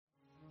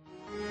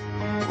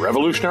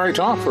Revolutionary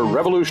talk for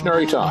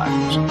revolutionary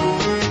times.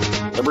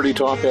 Liberty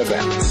Talk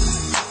FM.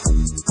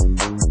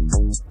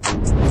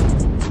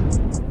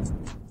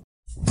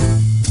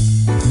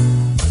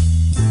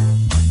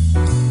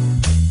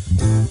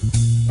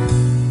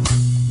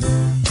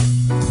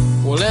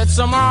 Well, it's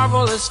a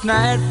marvelous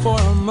night for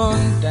a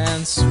moon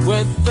dance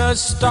with the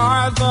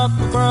stars up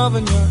above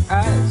in your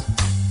eyes.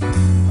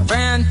 A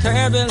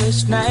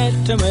fantabulous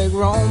night to make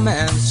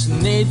romance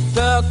neath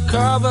the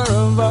cover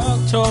of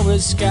October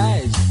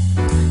skies.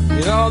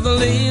 You know the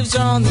leaves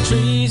on the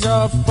trees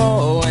are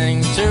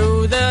falling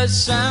to the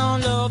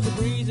sound of the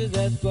breezes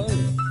that blow.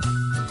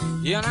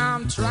 You know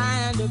I'm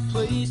trying to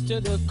please to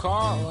the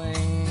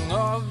calling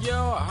of your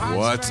heart.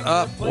 What's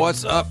up?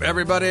 What's up,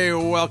 everybody?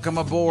 Welcome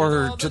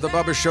aboard to the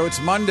Bubba Show.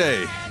 It's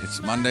Monday.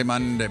 It's Monday.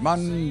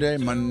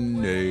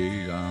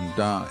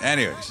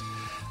 Anyways,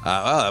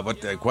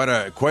 but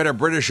quite a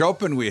British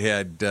Open we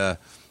had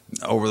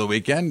over the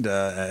weekend.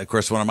 Of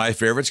course, one of my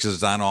favorites because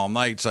it's on all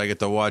night, so I get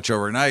to watch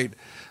overnight.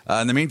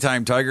 In the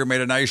meantime, Tiger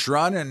made a nice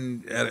run,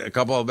 and a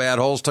couple of bad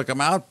holes took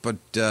him out, but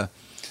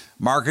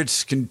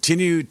markets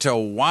continue to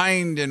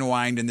wind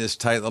in this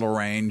tight little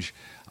range.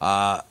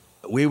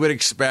 We would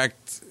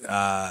expect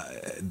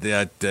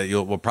that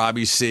we'll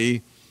probably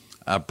see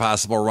a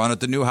possible run at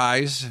the new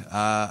highs.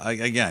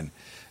 Again,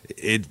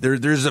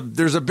 there's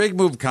a big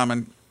move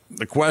coming.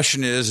 The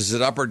question is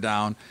it up or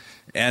down?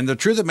 And the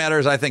truth of the matter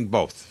is, I think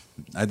both.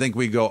 I think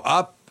we go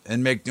up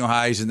and make new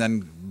highs and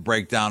then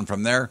break down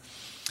from there.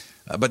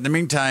 But in the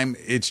meantime,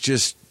 it's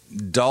just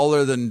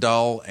duller than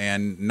dull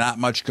and not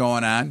much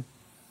going on.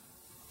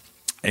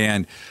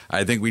 And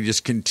I think we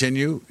just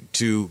continue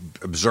to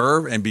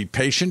observe and be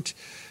patient.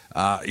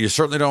 You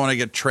certainly don't want to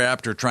get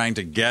trapped or trying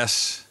to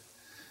guess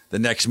the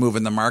next move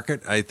in the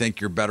market. I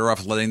think you're better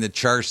off letting the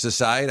charts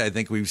decide. I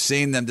think we've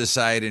seen them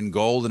decide in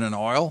gold and in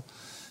oil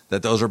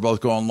that those are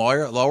both going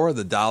lower.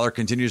 The dollar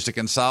continues to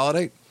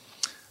consolidate.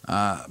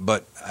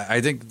 But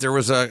I think there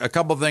was a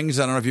couple things.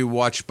 I don't know if you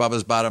watched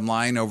Bubba's Bottom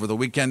Line over the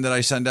weekend that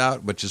I send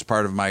out, which is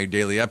part of my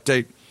daily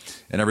update.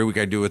 And every week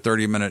I do a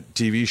 30-minute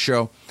TV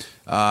show.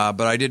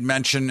 But I did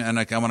mention, and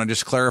I want to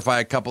just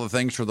clarify a couple of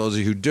things for those of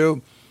you who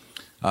do.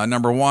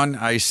 Number one,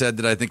 I said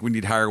that I think we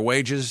need higher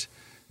wages.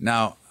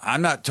 Now,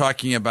 I'm not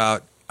talking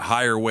about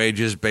higher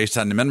wages based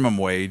on the minimum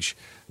wage.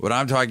 What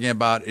I'm talking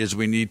about is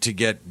we need to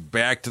get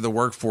back to the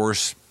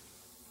workforce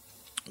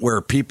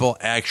where people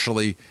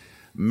actually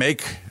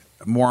make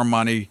more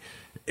money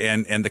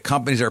and the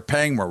companies are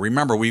paying more.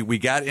 Remember, we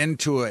got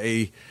into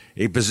a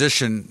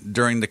position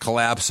during the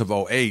collapse of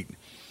 2008,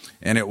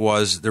 and there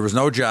was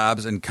no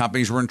jobs and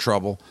companies were in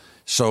trouble.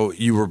 So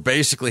you were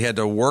basically had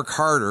to work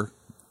harder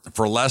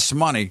for less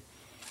money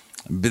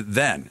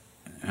then.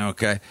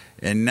 Okay.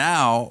 And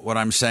now what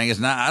I'm saying is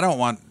now I don't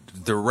want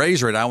the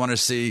raise rate. I want to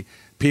see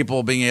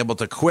people being able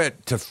to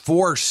quit to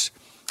force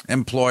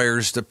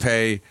employers to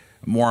pay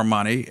more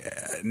money,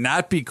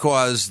 not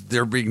because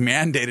they're being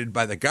mandated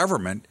by the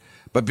government,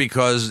 but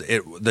because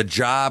the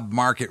job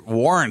market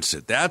warrants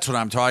it. That's what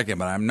I'm talking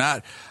about.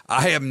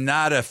 I am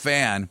not a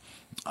fan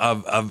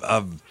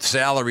of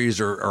salaries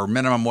or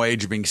minimum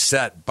wage being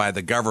set by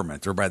the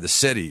government or by the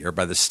city or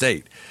by the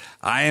state.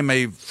 I am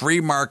a free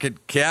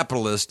market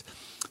capitalist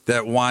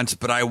that wants,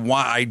 but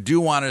I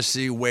do want to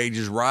see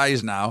wages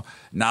rise now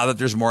that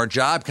there's more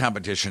job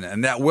competition,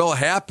 and that will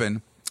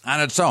happen on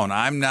its own.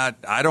 I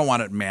don't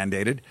want it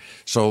mandated.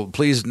 So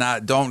please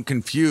don't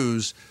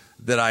confuse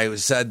that I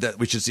said that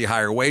we should see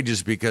higher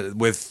wages because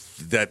with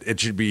that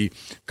it should be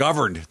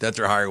governed that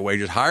they're higher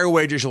wages. Higher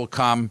wages will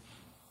come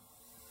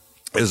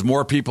as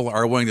more people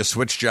are willing to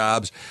switch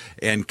jobs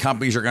and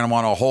companies are going to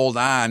want to hold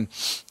on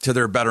to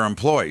their better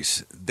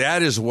employees.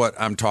 That is what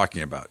I'm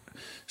talking about.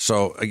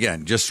 So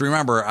again, just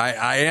remember,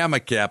 I am a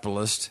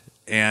capitalist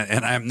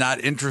and I'm not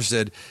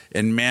interested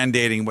in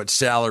mandating what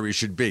salary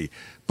should be.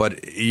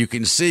 But you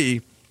can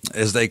see,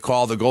 as they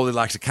call the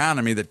Goldilocks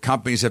economy, that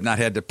companies have not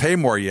had to pay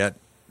more yet.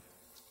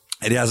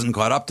 It hasn't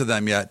caught up to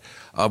them yet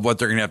of what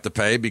they're going to have to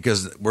pay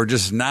because we're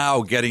just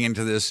now getting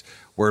into this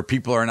where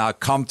people are now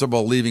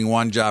comfortable leaving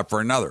one job for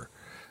another.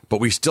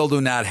 But we still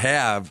do not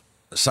have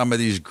some of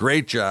these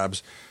great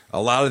jobs.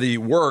 A lot of the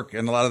work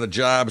and a lot of the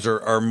jobs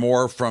are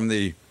more from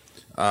the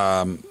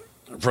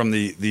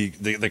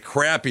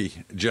crappy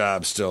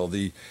jobs still,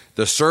 the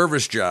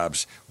service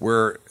jobs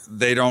where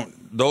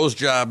those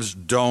jobs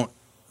don't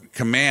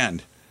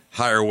command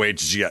higher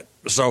wages yet.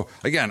 So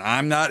again,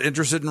 I'm not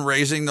interested in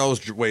raising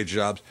those wage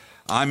jobs.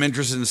 I'm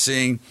interested in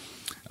seeing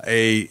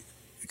a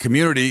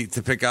community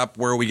to pick up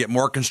where we get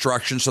more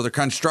construction, so the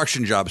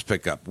construction jobs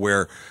pick up,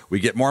 where we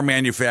get more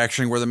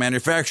manufacturing, where the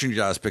manufacturing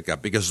jobs pick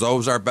up, because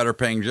those are better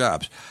paying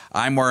jobs.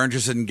 I'm more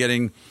interested in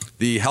getting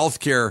the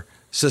healthcare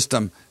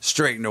system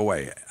straightened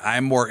away.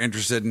 I'm more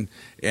interested in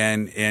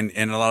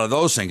a lot of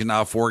those things.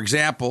 Now, for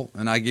example,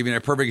 and I'll give you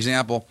a perfect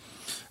example,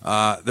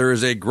 there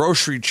is a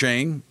grocery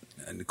chain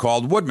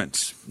called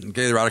Woodman's.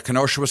 Okay, they're out of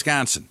Kenosha,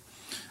 Wisconsin.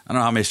 I don't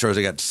know how many stores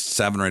they got,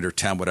 7 or 8 or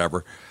 10,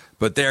 whatever.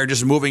 But they're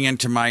just moving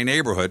into my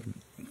neighborhood,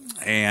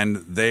 and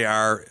they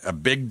are a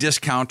big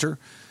discounter.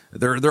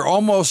 They're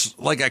almost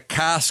like a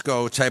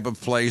Costco type of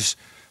place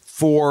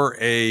for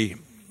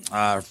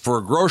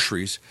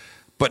groceries,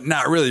 but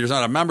not really. There's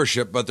not a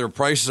membership, but their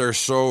prices are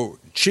so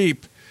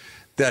cheap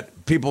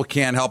that people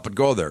can't help but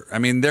go there. I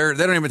mean, they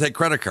don't even take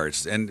credit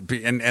cards, and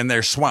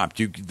they're swamped.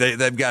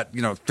 They've got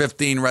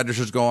 15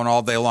 registers going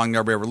all day long.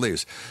 Nobody ever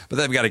leaves. But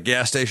they've got a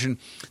gas station.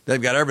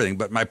 They've got everything.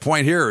 But my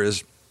point here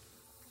is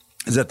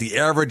that the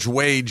average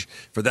wage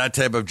for that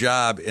type of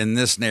job in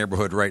this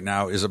neighborhood right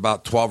now is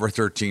about $12 or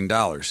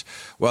 $13.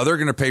 Well, they're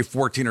going to pay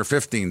 $14 or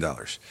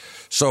 $15.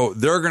 So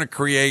they're going to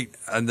create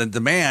the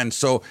demand.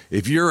 So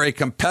if you're a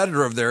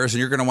competitor of theirs and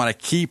you're going to want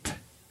to keep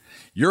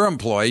your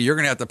employee, you're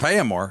going to have to pay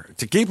him more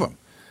to keep him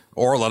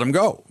or let him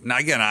go. Now,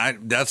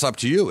 again, that's up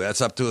to you.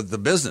 That's up to the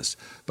business.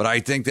 But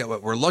I think that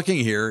what we're looking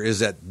here is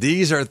that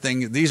these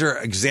are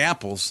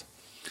examples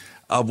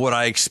of what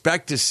I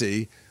expect to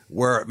see,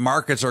 where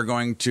markets are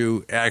going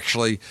to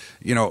actually,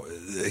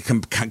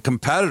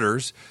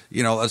 competitors,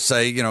 let's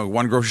say,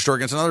 one grocery store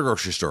against another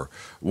grocery store,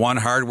 one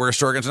hardware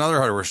store against another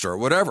hardware store,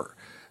 whatever.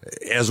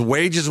 As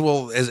wages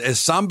as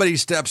somebody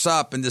steps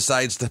up and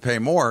decides to pay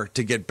more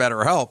to get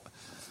better help,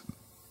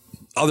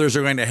 others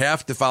are going to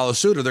have to follow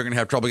suit, or they're going to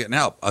have trouble getting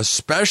help,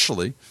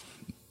 especially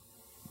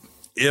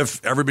if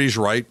everybody's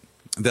right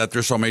that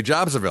there's so many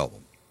jobs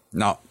available.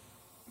 Now,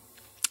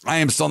 I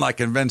am still not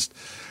convinced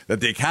that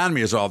the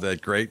economy is all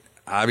that great.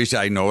 Obviously,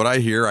 I know what I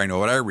hear, I know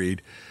what I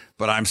read,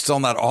 but I'm still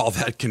not all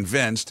that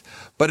convinced.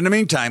 But in the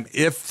meantime,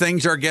 if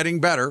things are getting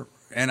better,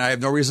 and I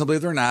have no reason to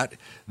believe they're not,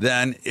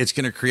 then it's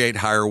going to create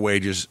higher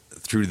wages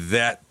through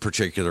that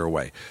particular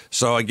way.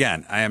 So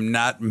again, I am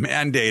not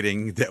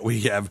mandating that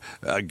we have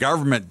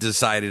government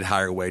decided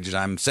higher wages.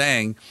 I'm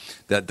saying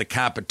that the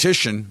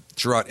competition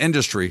throughout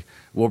industry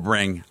will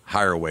bring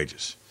higher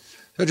wages.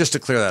 So just to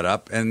clear that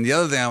up. And the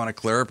other thing I want to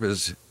clear up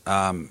is,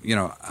 I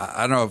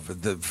don't know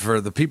if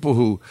for the people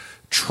who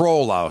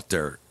troll out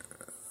there,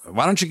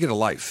 why don't you get a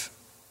life?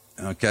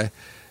 Okay.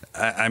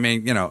 I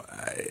mean,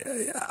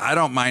 I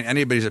don't mind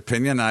anybody's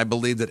opinion. I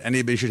believe that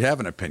anybody should have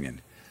an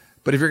opinion.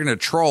 But if you're going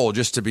to troll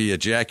just to be a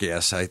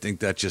jackass, I think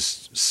that's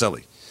just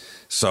silly.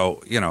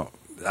 So,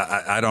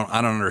 I don't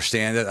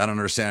understand it. I don't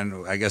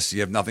understand. I guess you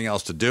have nothing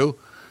else to do.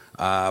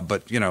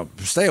 But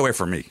stay away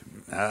from me.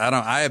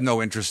 I have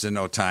no interest in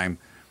no time,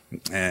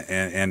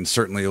 and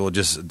certainly will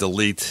just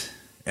delete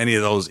any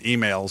of those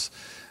emails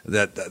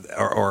that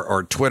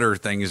or Twitter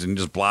things and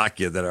just block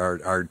you that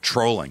are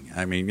trolling.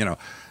 I mean,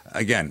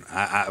 again,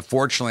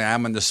 fortunately,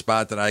 I'm in the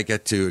spot that I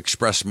get to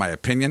express my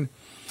opinion,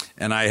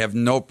 and I have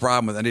no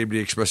problem with anybody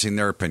expressing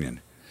their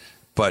opinion.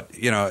 But,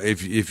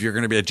 if you're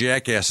going to be a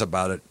jackass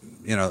about it,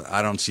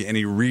 I don't see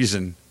any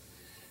reason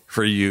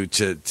for you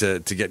to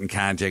get in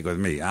contact with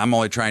me. I'm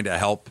only trying to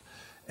help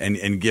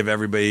and give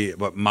everybody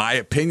what my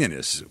opinion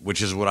is,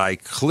 which is what I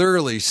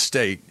clearly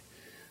state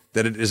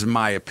that it is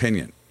my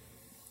opinion.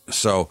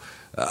 So,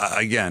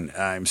 again,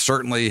 I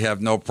certainly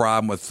have no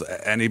problem with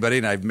anybody,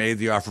 and I've made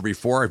the offer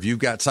before. If you've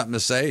got something to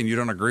say and you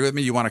don't agree with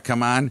me, you want to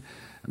come on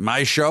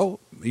my show,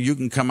 you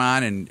can come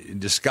on and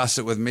discuss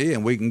it with me,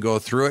 and we can go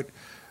through it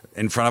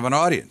in front of an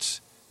audience.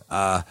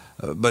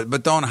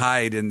 But don't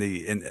hide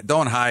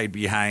don't hide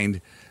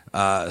behind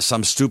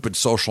some stupid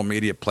social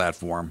media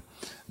platform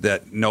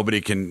that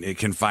nobody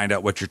can find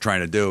out what you're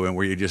trying to do, and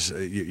where you just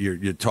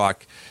you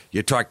talk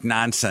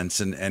nonsense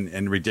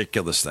and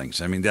ridiculous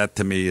things. I mean, that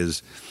to me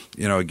is,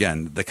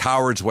 again, the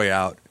coward's way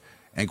out.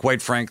 And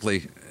quite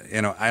frankly,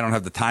 I don't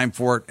have the time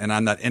for it, and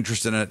I'm not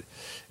interested in it,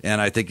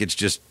 and I think it's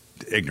just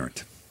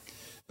ignorant.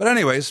 But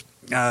anyways,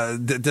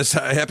 this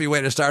a happy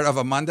way to start off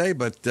a Monday.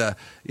 But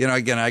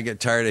again, I get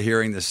tired of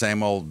hearing the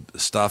same old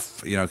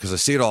stuff, because I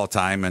see it all the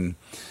time, and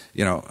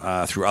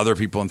through other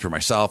people and through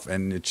myself,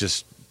 and it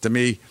just, to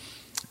me,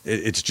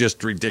 it's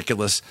just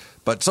ridiculous.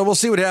 But so we'll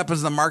see what happens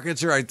in the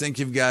markets here. I think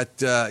you've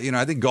got,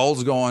 I think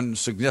gold's going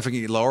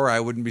significantly lower. I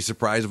wouldn't be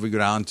surprised if we go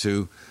down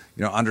to,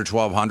 under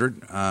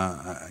 1,200.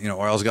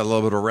 Oil's got a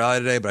little bit of a rally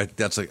today, but I think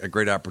that's a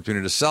great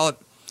opportunity to sell it.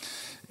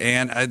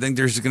 And I think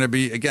there's going to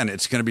be, again,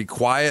 it's going to be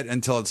quiet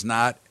until it's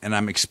not. And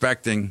I'm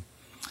expecting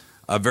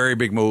a very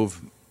big move.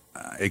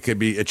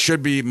 It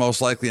should be most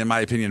likely, in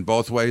my opinion,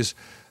 both ways.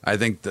 I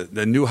think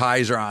the new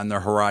highs are on the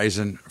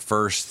horizon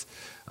first.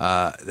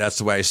 That's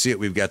the way I see it.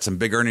 We've got some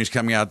big earnings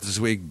coming out this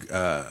week.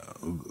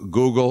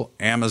 Google,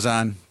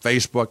 Amazon,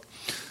 Facebook.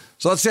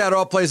 So let's see how it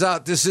all plays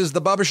out. This is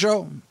The Bubba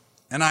Show,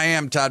 and I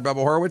am Todd Bubba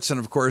Horwitz. And,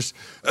 of course,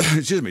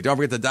 don't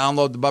forget to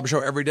download The Bubba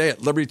Show every day at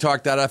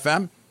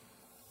libertytalk.fm.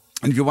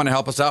 And if you want to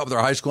help us out with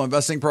our high school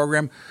investing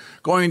program,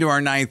 going into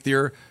our 9th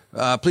year,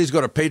 please go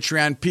to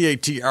Patreon,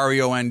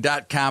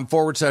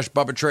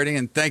 patreon.com/Bubba Trading.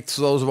 And thanks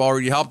to those who have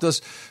already helped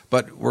us.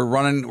 But we're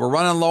running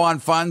low on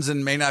funds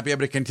and may not be able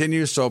to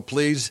continue. So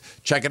please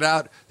check it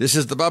out. This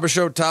is The Bubba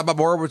Show. Todd Bubba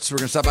Horwitz. We're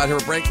going to stop out here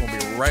for a break. We'll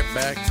be right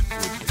back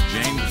with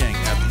Jane King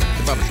after The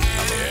Bubba Show.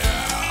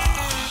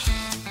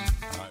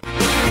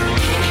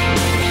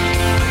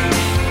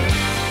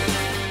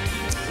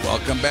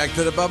 Welcome back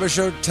to The Bubba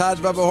Show. Todd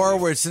Bubba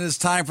Horwitz, and it's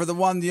time for the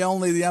one, the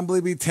only, the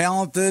unbelievably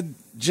talented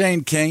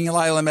Jane King,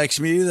 Lila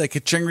Media, the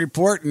Ka-Ching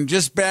Report, and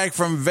just back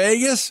from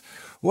Vegas,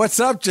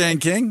 What's up, Jane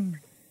King?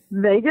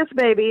 Vegas,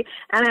 baby.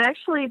 And I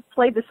actually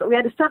played this. We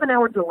had a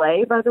 7-hour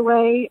delay, by the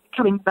way,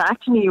 coming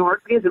back to New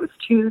York because it was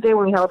Tuesday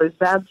when we had all those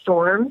bad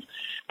storms.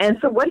 And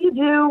so what do you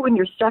do when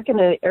you're stuck in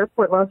an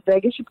airport in Las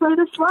Vegas? You play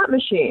the slot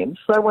machine.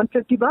 So I won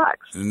 $50.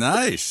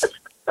 Nice.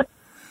 Yeah.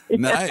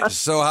 Nice.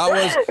 So how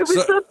was it?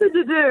 Was something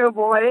to do,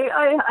 boy.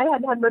 I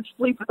hadn't had much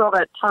sleep with all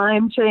that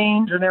time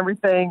change and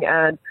everything,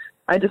 and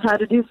I just had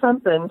to do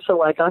something to,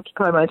 like,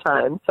 occupy my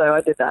time. So I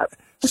did that.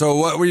 So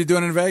what were you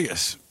doing in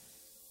Vegas?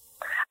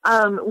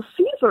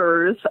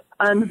 Caesars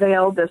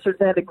unveiled this, or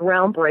they had a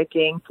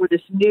groundbreaking for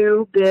this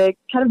new big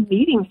kind of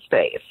meeting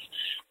space.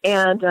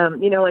 And,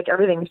 like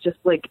everything's just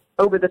like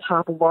over the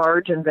top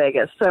large in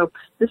Vegas. So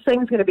this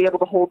thing's going to be able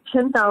to hold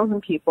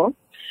 10,000 people.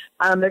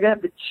 They're going to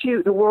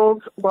have the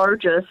world's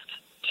largest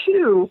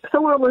 2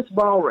 pillarless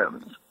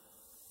ballrooms.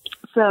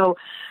 So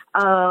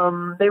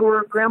they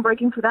were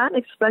groundbreaking for that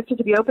and expected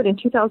to be open in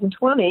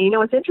 2020.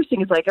 What's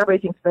interesting is, like,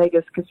 everybody thinks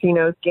Vegas,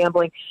 casinos,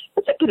 gambling,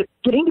 it's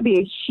getting to be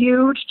a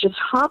huge just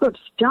hub of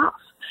stuff.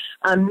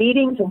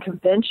 Meetings and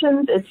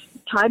conventions. It's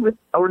tied with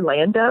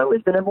Orlando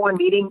is the number 1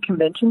 meeting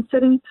convention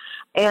city.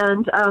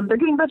 And they're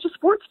getting a bunch of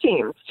sports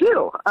teams,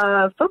 too,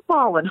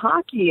 football and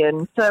hockey.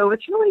 And so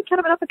it's really kind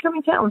of an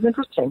up-and-coming town. It's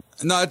interesting.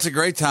 No, it's a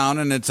great town,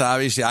 and it's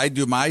obviously, I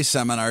do my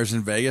seminars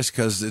in Vegas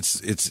because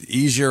it's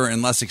easier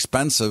and less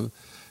expensive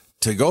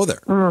to go there.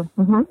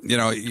 Mm-hmm.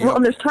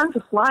 And there's tons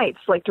of flights,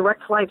 like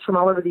direct flights from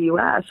all over the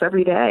U.S.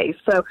 every day.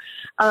 So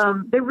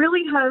they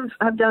really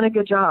have done a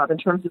good job in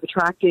terms of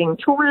attracting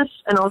tourists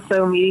and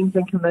also meetings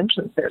and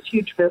conventions there. It's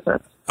huge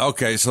business.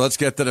 Okay, so let's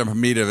get to the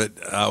meat of it.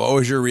 What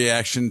was your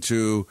reaction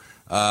to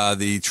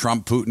the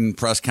Trump-Putin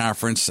press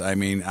conference? I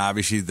mean,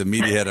 obviously the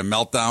media had a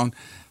meltdown.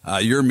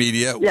 Your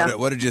media, yeah.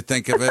 What did you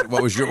think of it?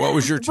 What was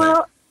your take?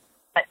 Well,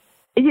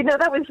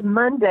 that was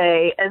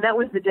Monday, and that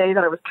was the day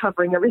that I was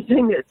covering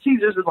everything at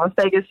Caesars in Las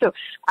Vegas. So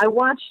I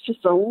watched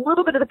just a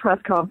little bit of the press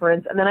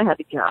conference, and then I had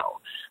to go.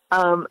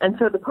 And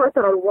so the part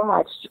that I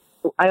watched,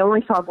 I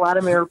only saw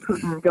Vladimir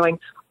Putin going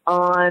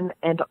on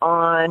and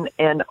on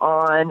and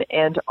on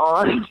and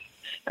on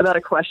about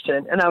a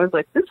question. And I was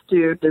like, this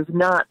dude does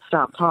not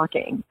stop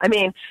talking. I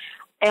mean,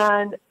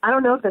 and I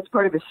don't know if that's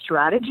part of his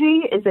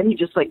strategy, is that he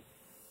just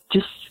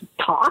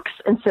talks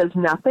and says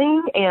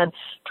nothing and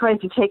tries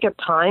to take up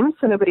time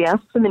so nobody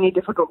asks him any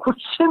difficult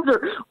questions,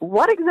 or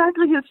what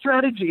exactly his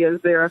strategy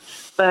is there.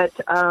 But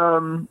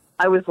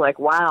I was like,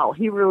 wow,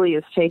 he really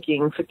is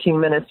taking 15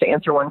 minutes to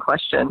answer one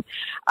question.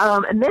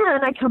 And then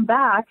I come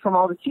back from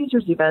all the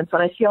Caesars events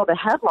and I see all the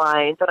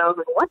headlines, and I was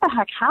like, what the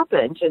heck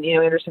happened? And,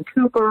 Anderson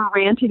Cooper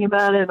ranting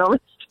about it and all this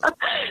stuff.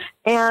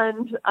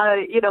 And,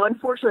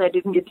 unfortunately, I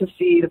didn't get to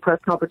see the press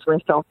conference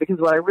myself, because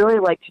what I really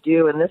like to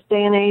do in this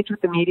day and age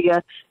with the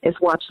media is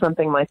watch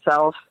something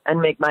myself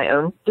and make my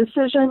own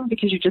decision,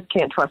 because you just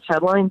can't trust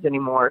headlines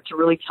anymore to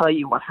really tell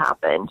you what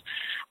happened.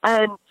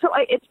 And so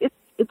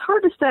it's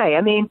hard to say.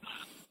 I mean,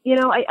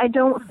 I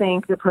don't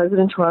think that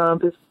President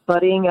Trump is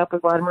buddying up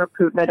with Vladimir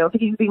Putin. I don't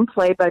think he's being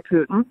played by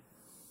Putin.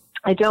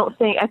 I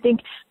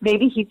think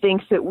maybe he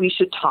thinks that we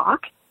should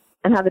talk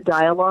and have a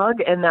dialogue,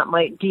 and that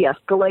might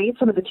de-escalate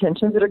some of the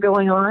tensions that are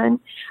going on.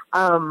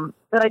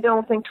 But I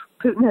don't think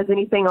Putin has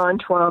anything on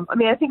Trump. I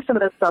mean, I think some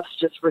of that stuff's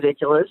just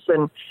ridiculous,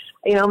 and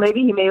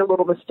maybe he made a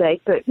little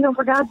mistake, but,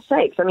 for God's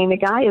sakes, I mean, the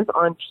guy is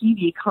on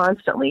TV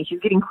constantly.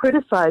 He's getting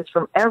criticized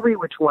from every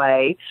which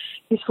way.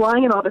 He's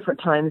flying in all different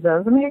time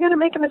zones. I mean, you're going to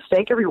make a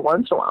mistake every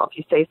once in a while if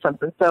you say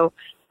something. So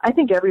I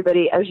think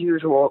everybody, as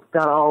usual,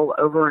 got all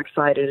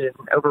overexcited and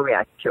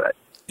overreacted to it.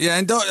 Yeah,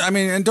 and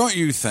don't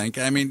you think?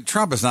 I mean,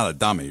 Trump is not a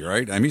dummy,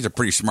 right? I mean, he's a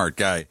pretty smart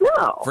guy.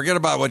 No. Forget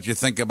about what you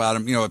think about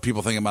him. What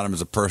people think about him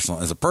as a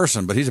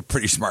person, but he's a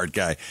pretty smart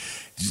guy.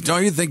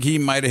 Don't you think he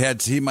might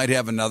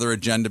have another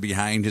agenda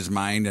behind his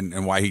mind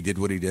and why he did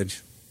what he did?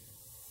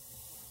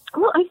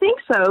 Well, I think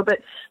so, but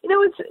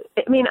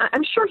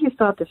I'm sure he's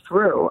thought this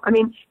through. I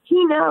mean,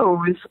 he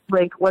knows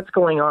what's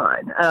going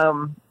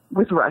on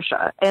with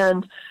Russia,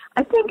 and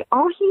I think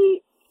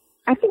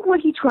what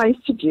he tries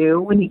to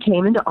do when he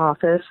came into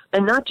office,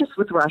 and not just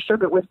with Russia,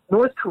 but with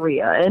North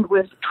Korea and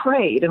with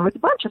trade and with a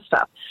bunch of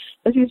stuff,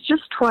 is he's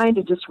just trying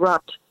to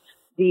disrupt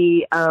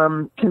the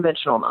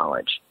conventional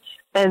knowledge.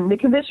 And the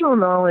conventional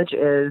knowledge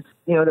is,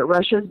 that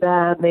Russia's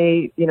bad.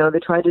 They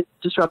tried to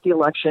disrupt the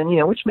election,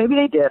 which maybe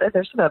they did.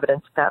 There's some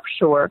evidence of that, for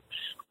sure.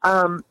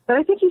 But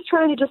I think he's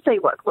trying to just say,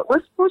 look,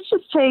 let's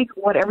just take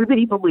what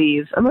everybody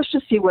believes and let's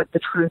just see what the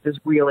truth is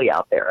really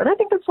out there. And I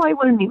think that's why I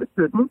want to meet with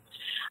Putin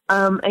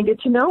and get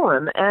to know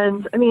him.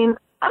 And, I mean,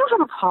 I don't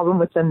have a problem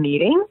with them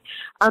meeting.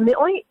 The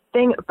only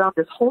thing about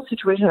this whole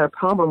situation I had a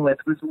problem with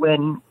was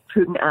when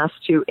Putin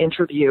asked to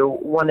interview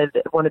one of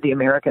the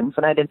Americans,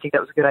 and I didn't think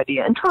that was a good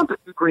idea. And Trump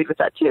agreed with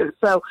that, too.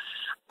 So,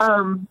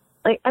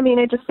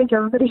 I just think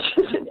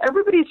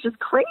everybody's just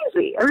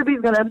crazy.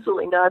 Everybody's gone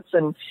absolutely nuts,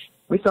 and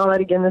we saw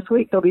that again this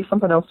week. There'll be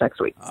something else next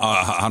week.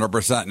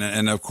 100%.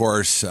 And of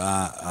course,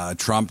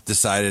 Trump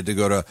decided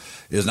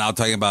is now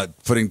talking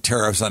about putting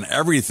tariffs on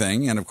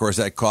everything. And of course,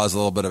 that caused a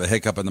little bit of a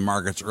hiccup in the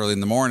markets early in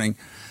the morning.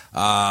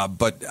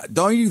 But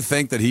don't you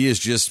think that he is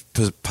just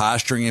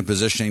posturing and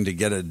positioning to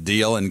get a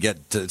deal and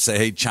get to say,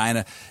 hey,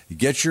 China,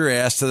 get your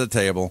ass to the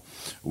table.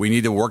 We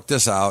need to work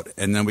this out,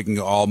 and then we can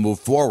all move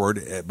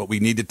forward. But we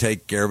need to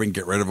take care of and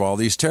get rid of all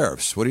these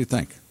tariffs. What do you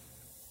think?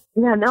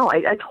 Yeah, no,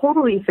 I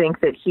totally think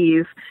that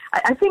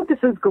I think this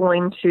is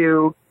going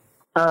to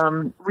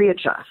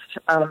readjust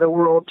the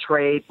world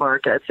trade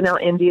markets. Now,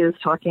 India is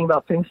talking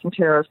about putting some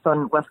tariffs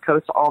on West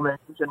Coast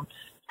almonds and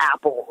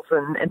apples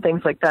and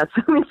things like that.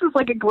 So this is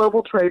like a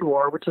global trade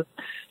war, which is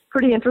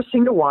pretty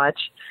interesting to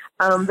watch.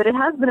 But it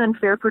has been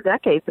unfair for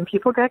decades, and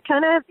people got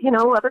kind of,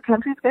 other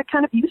countries got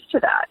kind of used to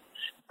that.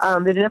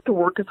 They didn't have to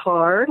work as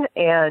hard,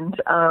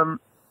 and I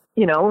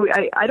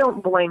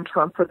don't blame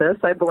Trump for this.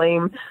 I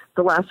blame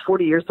the last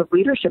 40 years of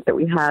leadership that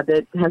we had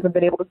that hasn't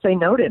been able to say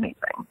no to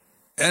anything.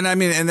 And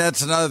and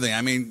that's another thing.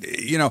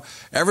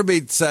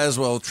 Everybody says,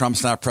 well,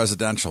 Trump's not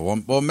presidential.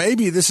 Well,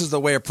 maybe this is the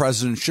way a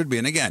president should be.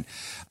 And again,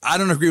 I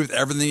don't agree with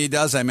everything he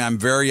does. I'm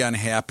very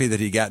unhappy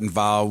that he got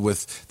involved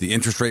with the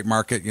interest rate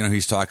market.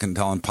 He's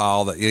telling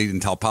Powell that he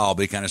didn't tell Powell,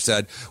 but he kind of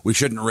said we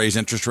shouldn't raise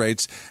interest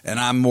rates. And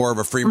I'm more of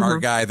a free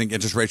market guy. I think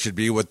interest rates should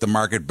be what the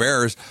market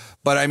bears.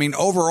 But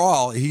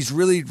overall, he's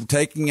really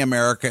taking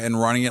America and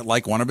running it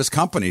like one of his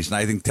companies. And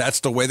I think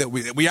that's the way that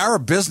we are a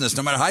business.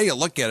 No matter how you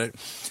look at it,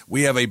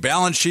 we have a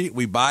balance sheet.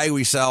 We buy,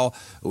 we sell.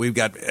 We've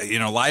got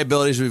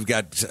liabilities. We've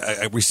got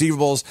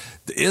receivables.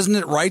 Isn't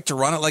it right to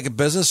run it like a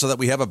business so that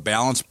we have a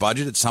balanced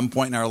budget at some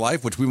point in our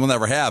life, which we will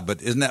never have?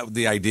 But isn't that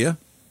the idea?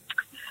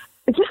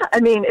 Yeah,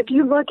 if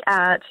you look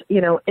at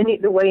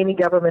the way any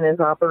government is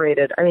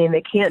operated,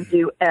 they can't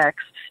do X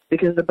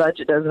because the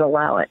budget doesn't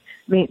allow it.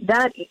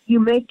 That you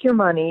make your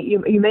money,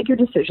 you make your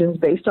decisions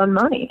based on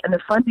money and the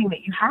funding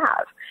that you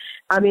have.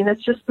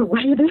 That's just the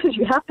way it is.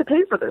 You have to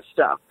pay for this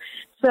stuff.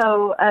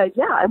 So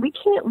we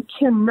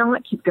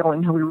cannot keep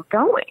going how we were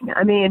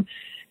going.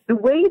 The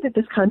way that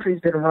this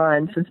country's been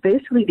run since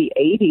basically the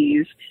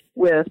 80s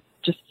with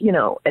just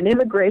an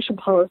immigration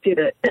policy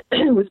that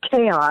was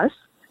chaos.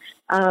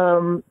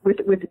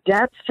 With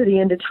debts to the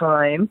end of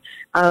time,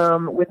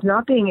 with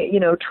not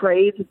being,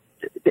 trade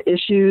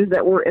issues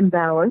that were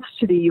imbalanced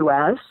to the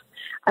U.S.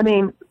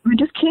 We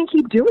just can't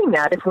keep doing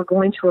that if we're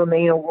going to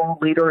remain a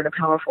world leader in a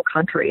powerful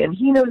country. And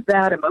he knows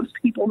that, and most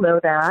people know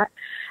that.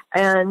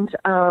 And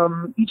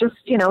he's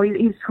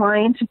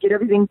trying to get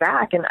everything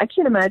back. And I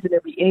can't imagine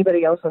there'd be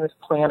anybody else on this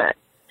planet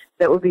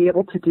that would be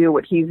able to do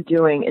what he's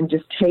doing and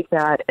just take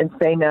that and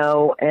say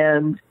no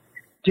and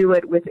do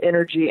it with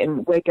energy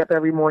and wake up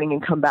every morning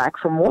and come back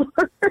for more.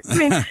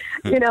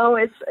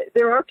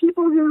 There are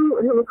people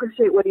who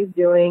appreciate what he's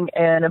doing,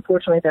 and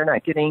unfortunately, they're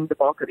not getting the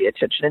bulk of the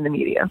attention in the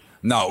media.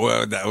 No,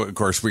 of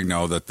course, we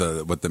know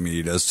that what the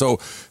media does. So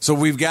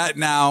we've got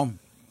now,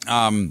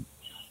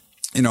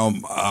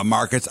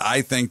 markets.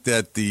 I think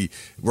that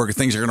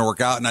things are going to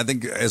work out, and I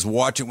think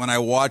when I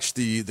watch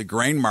the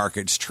grain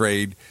markets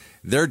trade,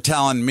 they're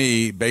telling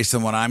me, based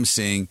on what I'm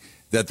seeing,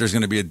 that there's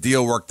going to be a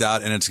deal worked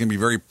out, and it's going to be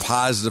very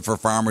positive for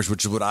farmers,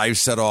 which is what I've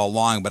said all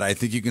along. But I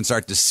think you can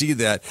start to see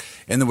that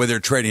in the way they're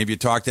trading. Have you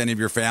talked to any of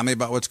your family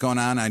about what's going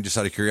on? I'm just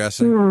out of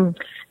curiosity.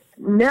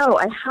 No,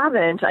 I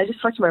haven't. I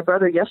just talked to my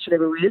brother yesterday,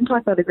 but we didn't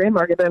talk about the grain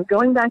market. But I'm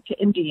going back to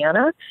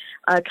Indiana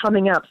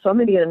coming up, so I'm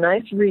going to get a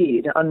nice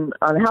read on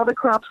how the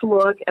crops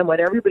look and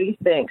what everybody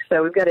thinks.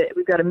 So we've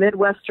got a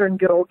Midwestern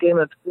good old game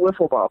of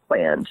wiffle ball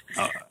planned,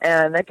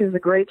 and that gives a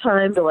great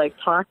time to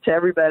talk to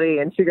everybody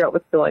and figure out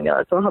what's going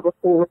on. So I'll have a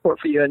full report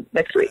for you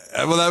next week.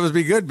 Well, that would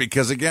be good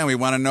because again, we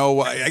want to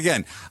know.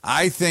 Again,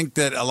 I think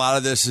that a lot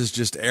of this is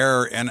just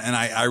error, and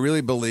I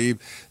really believe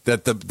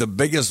that the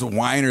biggest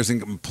whiners and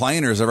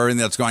complainers of everything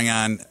that's going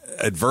on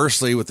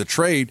adversely with the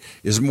trade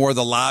is more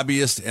the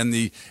lobbyists and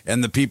the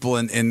people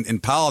in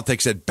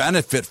politics that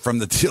benefit from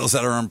the deals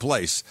that are in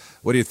place.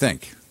 What do you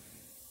think?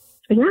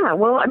 Yeah,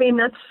 well,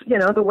 that's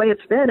the way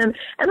it's been, and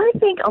I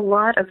think a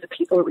lot of the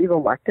people that we've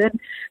elected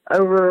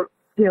over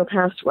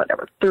past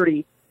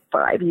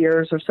 35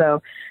 years or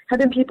so have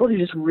been people who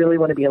just really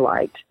want to be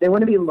liked. They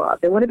want to be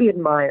loved. They want to be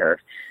admired.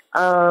 They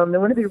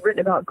want to be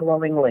written about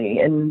glowingly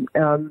in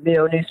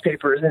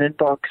newspapers and in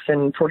books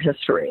and for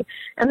history.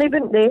 And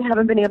they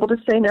haven't been able to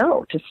say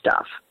no to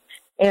stuff.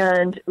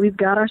 And we've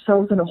got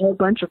ourselves in a whole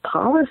bunch of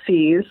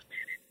policies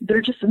that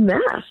are just a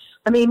mess.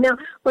 Now,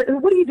 what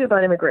do you do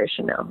about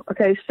immigration now?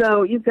 Okay,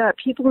 so you've got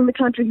people in the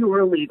country who are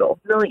illegal,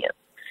 millions.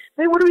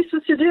 What are we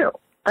supposed to do?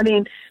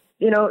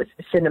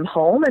 Send them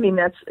home?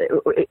 That's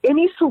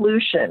any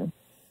solution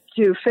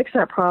to fix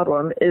that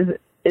problem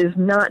is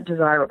not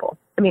desirable.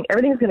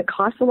 Everything's going to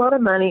cost a lot of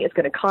money. It's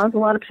going to cause a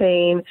lot of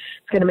pain.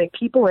 It's going to make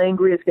people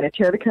angry. It's going to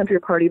tear the country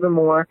apart even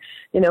more,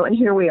 and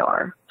here we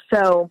are.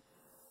 So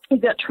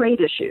you've got trade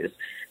issues.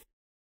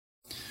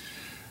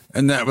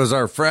 And that was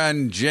our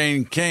friend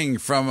Jane King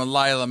from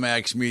Lila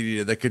Max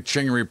Media. The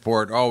Kaching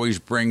Report always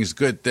brings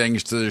good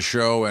things to the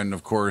show. And,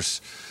 of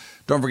course,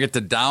 don't forget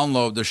to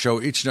download the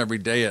show each and every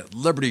day at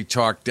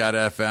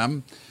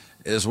libertytalk.fm.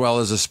 as well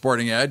as a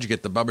Sporting Edge. You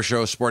get the Bubba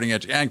Show, Sporting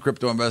Edge, and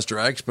Crypto Investor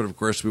X. But, of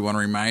course, we want to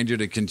remind you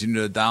to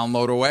continue to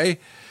download away.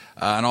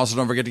 And also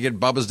don't forget to get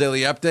Bubba's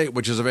Daily Update,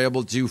 which is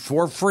available to you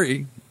for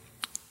free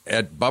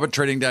at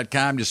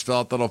BubbaTrading.com. Just fill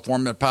out the little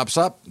form that pops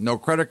up. No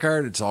credit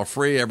card. It's all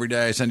free. Every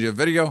day I send you a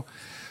video.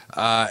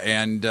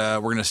 And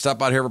we're going to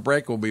step out here for a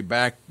break. We'll be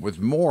back with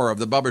more of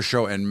The Bubba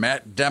Show and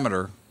Matt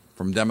Demeter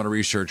from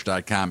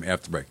DemeterResearch.com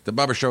after the break. The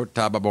Bubba Show,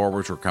 Todd Bubba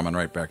Horwitz. We're coming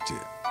right back to you.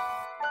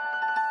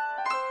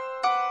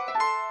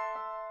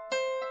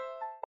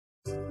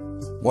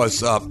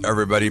 What's up,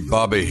 everybody?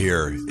 Bubba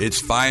here.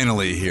 It's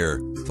finally here.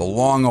 The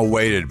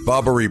long-awaited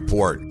Bubba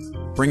Report,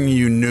 bringing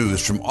you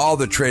news from all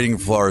the trading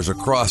floors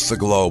across the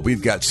globe.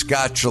 We've got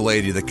Scott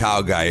Shellady, the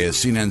cow guy, at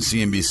CNN,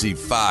 CNBC,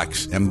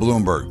 Fox, and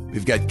Bloomberg.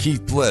 We've got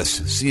Keith Bliss,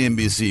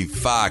 CNBC,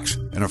 Fox,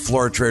 and a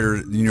floor trader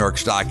at the New York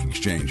Stock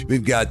Exchange.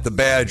 We've got the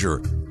Badger,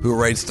 who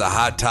writes the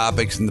hot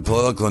topics and the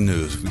political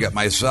news. We've got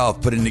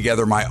myself putting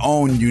together my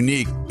own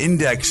unique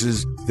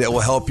indexes that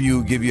will help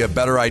you, give you a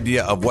better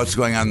idea of what's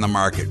going on in the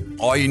market.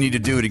 All you need to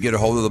do to get a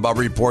hold of the Bubba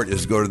Report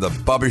is go to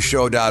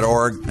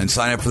thebubbashow.org and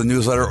sign up for the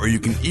newsletter, or you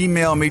can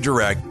email me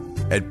direct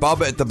at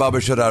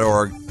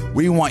bubba@thebubbashow.org.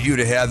 We want you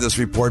to have this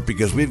report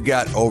because we've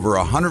got over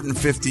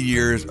 150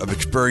 years of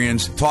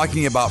experience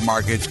talking about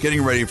markets,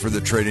 getting ready for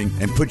the trading,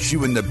 and puts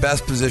you in the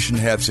best position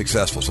to have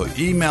successful. So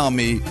email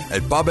me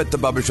at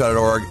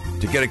bubba@thebubbashow.org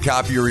to get a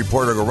copy of your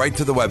report, or go right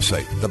to the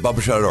website,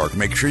 thebubbashow.org.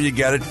 Make sure you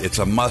get it. It's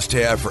a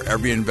must-have for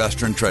every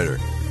investor and trader.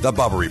 The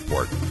Bubba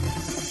Report.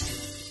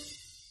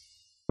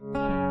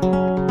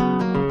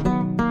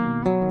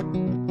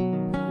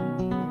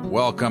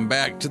 Welcome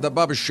back to The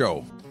Bubba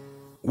Show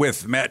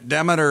with Matt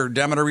Demeter,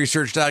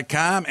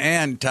 DemeterResearch.com,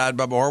 and Todd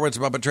Bubba Horwitz,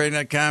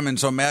 BubbaTrading.com. And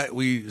so, Matt,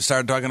 we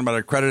started talking about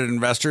accredited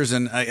investors.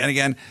 And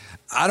again,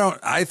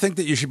 I think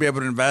that you should be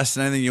able to invest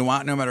in anything you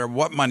want, no matter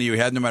what money you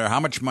had, no matter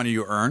how much money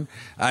you earn.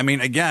 I mean,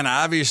 again,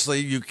 obviously,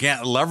 you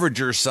can't leverage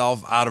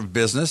yourself out of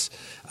business,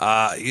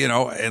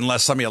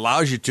 unless somebody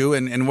allows you to.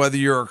 And whether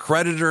you're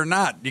accredited or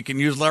not, you can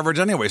use leverage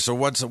anyway. So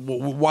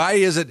why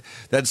is it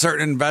that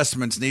certain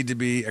investments need to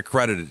be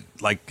accredited,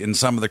 like in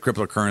some of the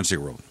cryptocurrency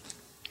world?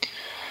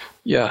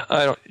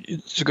 Yeah,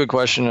 it's a good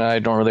question, and I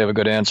don't really have a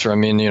good answer. I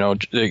mean,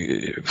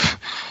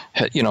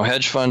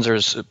 hedge funds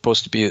are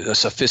supposed to be a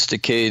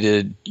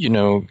sophisticated,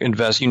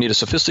 invest. You need a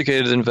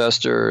sophisticated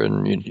investor,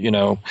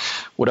 and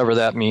whatever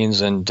that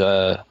means. And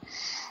there's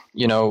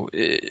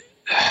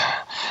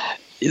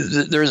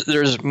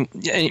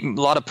a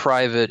lot of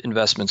private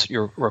investments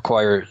you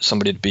require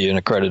somebody to be an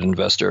accredited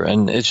investor,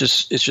 and it's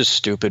just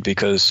stupid,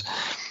 because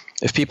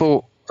if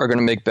people are going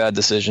to make bad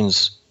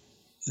decisions,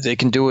 they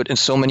can do it in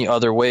so many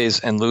other ways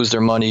and lose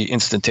their money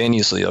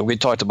instantaneously. We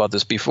talked about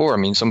this before. I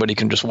mean, somebody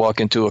can just walk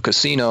into a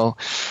casino,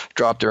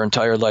 drop their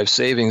entire life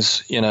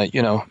savings in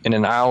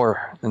an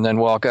hour, and then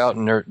walk out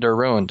and they're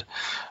ruined.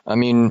 I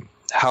mean,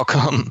 how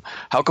come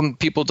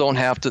people don't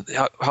have to?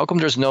 How come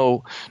there's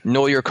no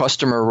know your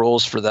customer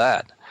rules for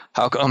that?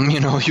 How come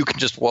you can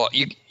just walk?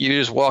 You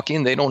just walk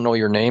in. They don't know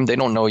your name. They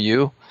don't know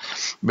you,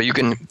 but you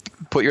can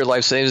put your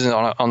life savings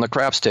on the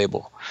craps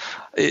table.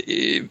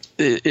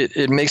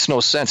 It makes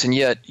no sense. And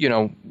yet,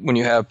 when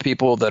you have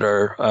people that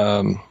are,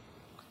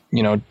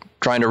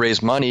 trying to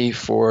raise money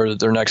for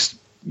their next,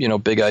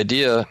 big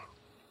idea,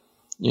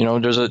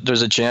 there's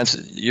a chance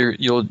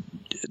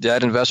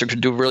that investor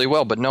could do really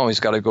well. But no,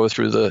 he's got to go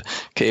through the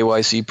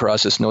KYC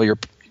process, know your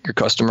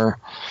customer,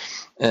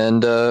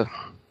 and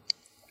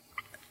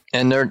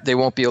they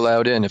won't be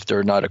allowed in if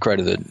they're not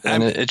accredited.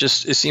 And it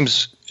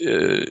seems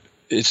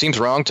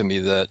wrong to me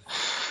that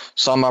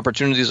some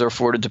opportunities are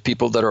afforded to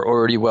people that are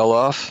already well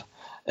off,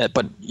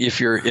 but if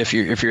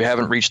you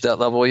haven't reached that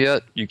level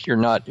yet, you're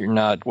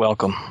not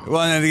welcome.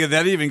 Well, and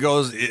that even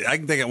goes. I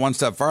can take it one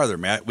step farther,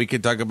 Matt. We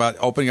could talk about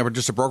opening up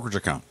just a brokerage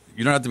account.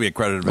 You don't have to be an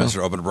accredited investor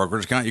to open a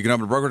brokerage account. You can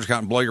open a brokerage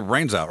account and blow your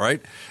brains out,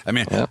 right? I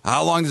mean,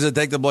 How long does it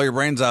take to blow your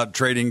brains out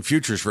trading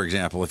futures, for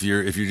example, if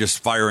you're just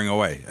firing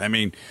away? I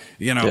mean,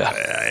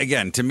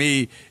 again, to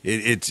me,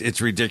 it's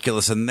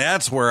ridiculous, and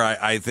that's where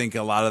I think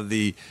a lot of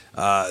the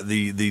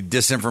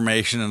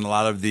disinformation and a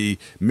lot of the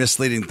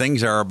misleading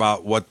things are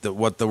about what the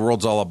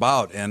world's all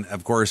about. And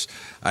of course,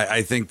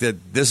 I think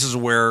that this is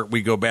where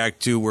we go back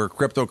to where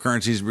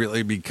cryptocurrencies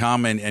really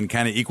become and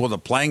kind of equal the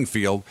playing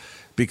field,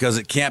 because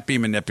it can't be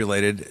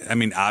manipulated. I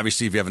mean,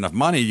 obviously, if you have enough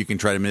money, you can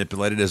try to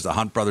manipulate it, as the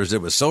Hunt brothers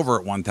did with silver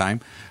at one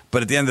time.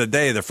 But at the end of the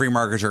day, the free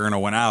markets are going to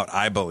win out,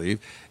 I believe.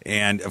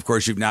 And of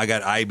course, you've now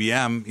got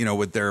IBM,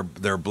 with their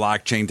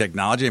blockchain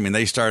technology. I mean,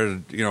 they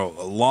started,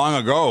 long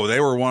ago. They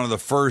were one of the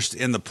first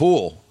in the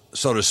pool,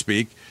 so to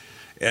speak.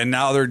 And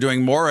now they're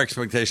doing more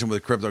exploitation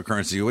with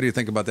cryptocurrency. What do you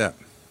think about that?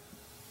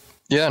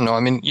 Yeah, no, I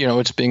mean,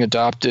 it's being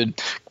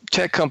adopted.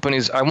 Tech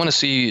companies, I want to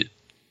see.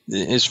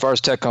 As far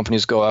as tech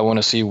companies go, I want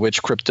to see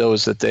which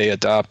cryptos that they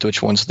adopt,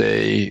 which ones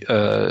they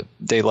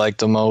like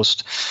the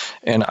most,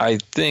 and I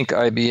think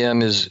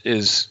IBM is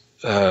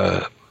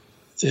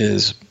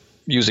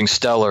using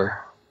Stellar,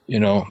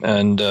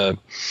 and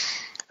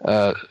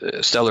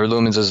Stellar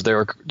Lumens as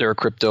their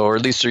crypto, or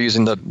at least they're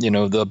using the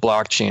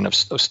blockchain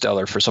of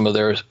Stellar for some of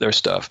their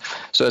stuff.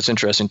 So that's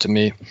interesting to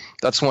me.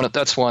 That's one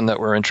that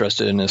we're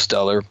interested in, is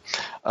Stellar.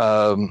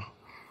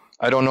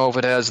 I don't know if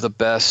it has the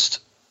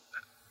best,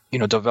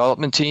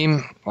 development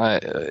team. I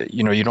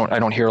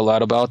don't hear a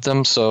lot about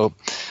them. So,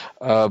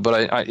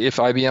 but if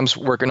IBM's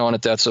working on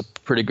it, that's a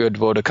pretty good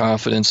vote of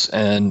confidence.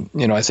 And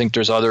I think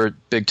there's other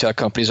big tech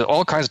companies.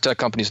 All kinds of tech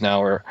companies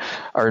now are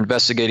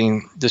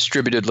investigating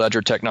distributed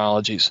ledger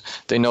technologies.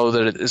 They know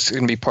that it's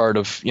going to be part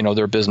of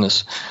their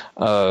business,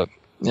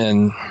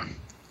 and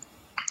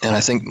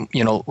I think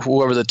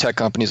whoever the tech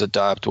companies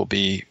adopt will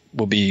be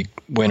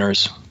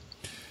winners.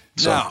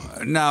 So.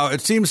 Now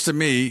it seems to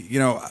me,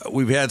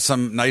 we've had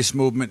some nice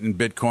movement in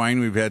Bitcoin.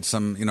 We've had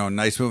some,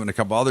 nice movement in a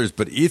couple others,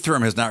 but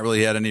Ethereum has not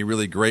really had any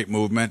really great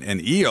movement.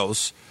 And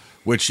EOS,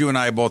 which you and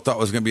I both thought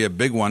was going to be a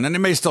big one, and it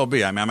may still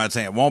be. I mean, I'm not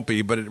saying it won't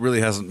be, but it really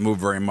hasn't moved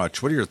very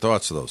much. What are your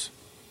thoughts of those?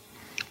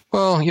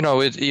 Well,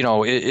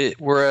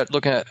 we're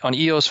looking at on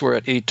EOS, we're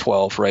at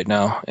 812 right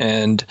now,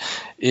 and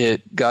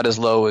it got as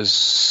low as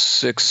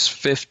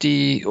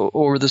 650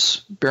 over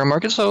this bear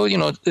market. So,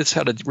 it's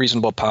had a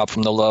reasonable pop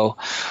from the low.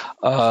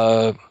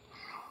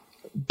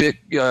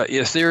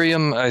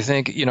 Ethereum, I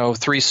think,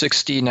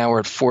 360, now we're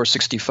at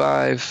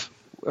 465.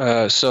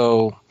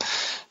 So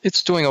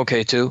it's doing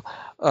okay too.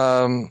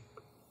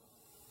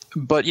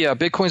 But yeah,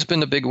 Bitcoin's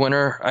been the big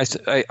winner,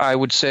 I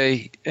would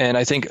say, and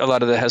I think a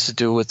lot of that has to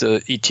do with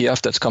the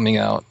ETF that's coming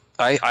out.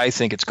 I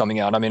think it's coming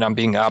out. I mean, I'm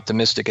being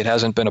optimistic. It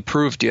hasn't been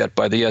approved yet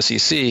by the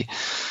SEC,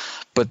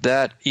 but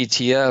that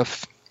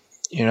ETF,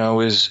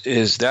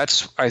 is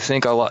that's, I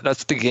think, a lot.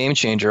 That's the game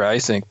changer, I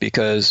think,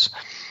 because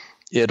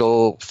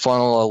it'll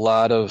funnel a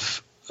lot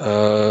of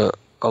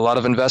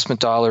investment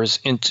dollars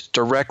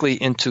directly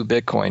into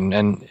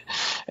Bitcoin,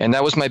 and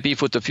that was my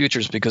beef with the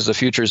futures, because the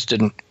futures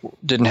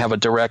didn't have a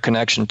direct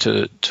connection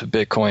to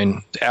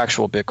Bitcoin,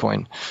 actual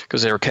Bitcoin,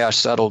 because they were cash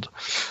settled.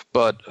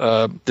 But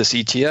this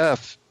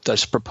ETF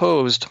that's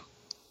proposed,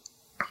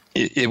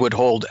 it would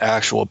hold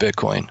actual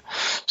Bitcoin.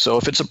 So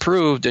if it's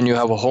approved, then you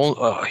have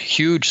a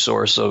huge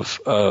source of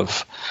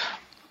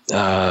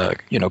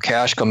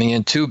cash coming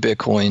into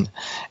Bitcoin,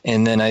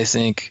 and then I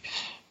think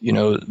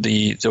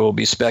there will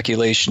be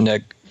speculation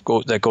that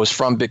goes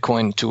from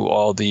Bitcoin to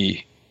all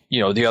the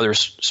the other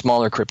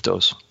smaller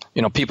cryptos.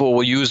 People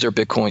will use their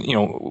Bitcoin.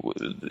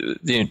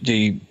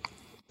 The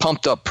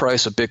pumped up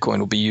price of Bitcoin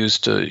will be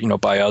used to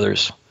buy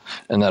others,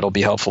 and that'll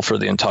be helpful for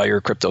the entire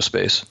crypto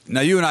space.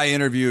 Now, you and I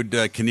interviewed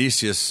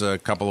Kinesis a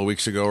couple of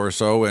weeks ago or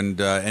so,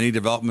 and any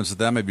developments with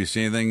them? Have you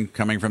seen anything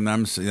coming from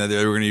them? So, they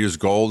were going to use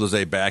gold as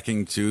a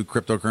backing to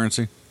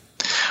cryptocurrency.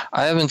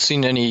 I haven't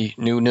seen any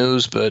new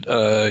news, but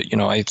I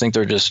think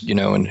they're just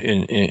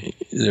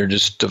they're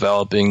just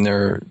developing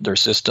their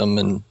system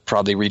and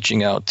probably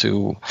reaching out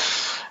to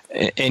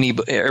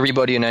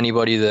everybody and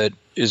anybody that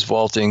is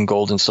vaulting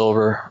gold and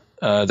silver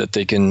that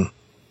they can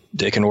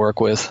work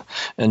with,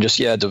 and just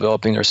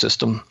developing their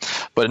system.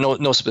 But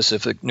no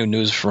specific new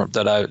news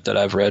that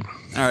I've read.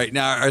 All right,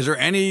 now is there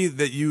any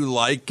that you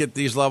like at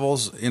these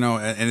levels? And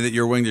that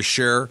you're willing to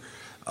share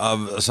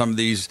of some of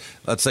these,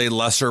 let's say,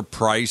 lesser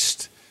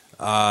priced.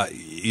 Not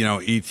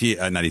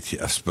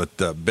ETFs, but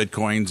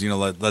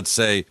Bitcoins, let's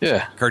say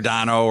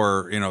Cardano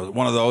or,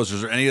 one of those.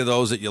 Is there any of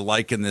those that you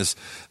like in this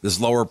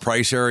lower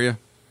price area?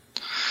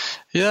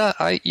 Yeah,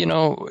 there's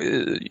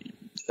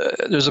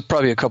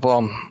probably a couple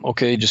I'm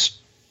okay just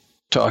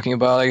talking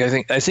about. I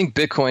think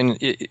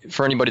Bitcoin,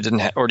 for anybody that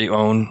didn't already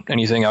own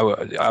anything, I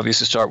would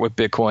obviously start with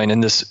Bitcoin,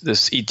 and this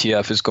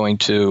ETF is going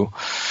to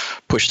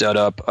push that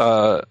up.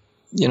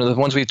 The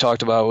ones we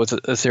talked about with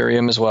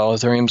Ethereum as well.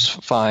 Ethereum's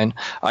fine.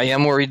 I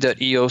am worried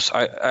that EOS.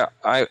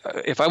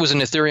 If I was an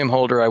Ethereum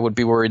holder, I would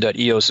be worried that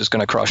EOS is going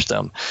to crush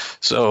them.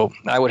 So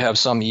I would have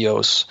some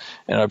EOS,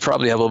 and I'd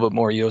probably have a little bit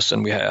more EOS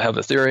than we have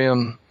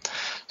Ethereum.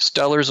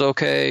 Stellar's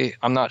okay.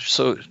 I'm not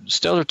so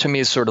Stellar to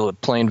me is sort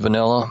of plain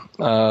vanilla.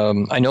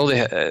 I know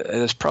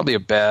there's probably a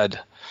bad.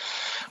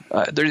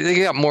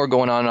 They got more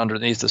going on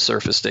underneath the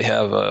surface. They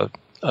have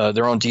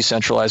their own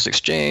decentralized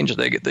exchange.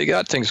 They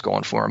got things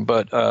going for them,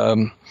 but.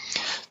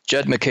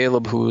 Jed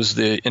McCaleb, who is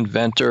the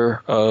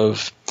inventor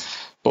of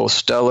both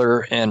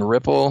Stellar and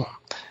Ripple,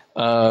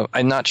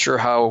 I'm not sure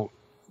how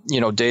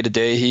day to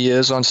day he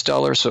is on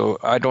Stellar, so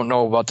I don't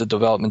know about the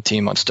development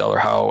team on Stellar.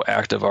 How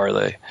active are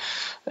they?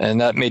 And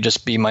that may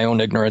just be my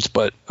own ignorance,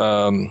 but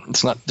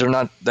it's not. They're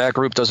not. That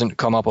group doesn't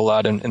come up a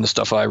lot in the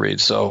stuff I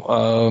read. So,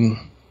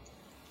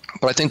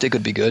 but I think they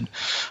could be good.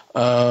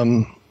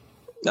 I'm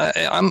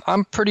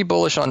pretty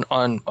bullish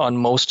on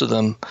most of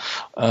them.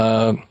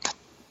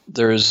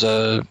 There's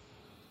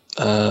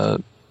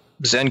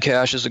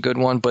Zencash is a good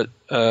one, but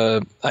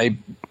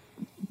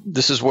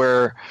this is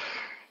where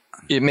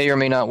it may or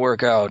may not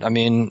work out. I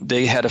mean,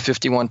 they had a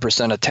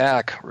 51%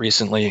 attack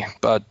recently,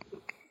 about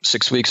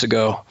 6 weeks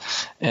ago,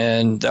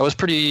 and that was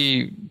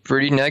pretty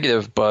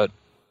negative. But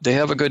they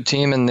have a good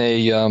team, and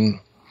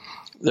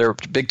they're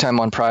big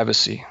time on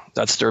privacy.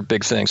 That's their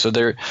big thing. So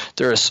they're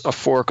a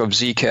fork of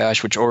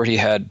Zcash, which already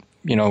had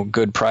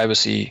good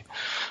privacy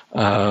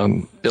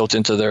built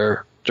into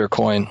their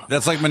coin.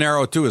 That's like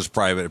Monero too, is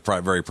private,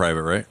 very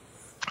private, right?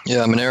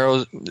 Yeah,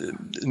 Monero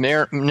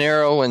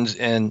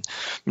and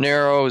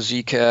Monero,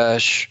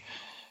 Zcash,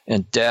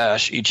 and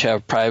Dash each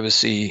have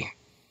privacy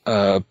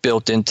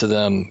built into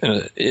them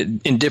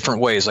in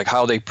different ways. Like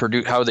how they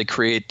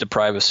create the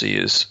privacy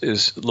is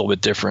a little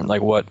bit different.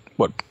 Like what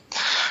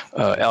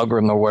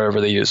algorithm or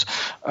whatever they use.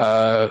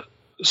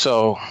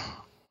 So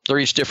they're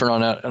each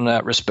different on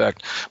that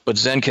respect. But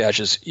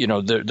Zencash is,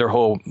 their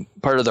whole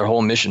part of their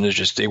whole mission is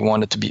just they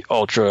want it to be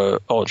ultra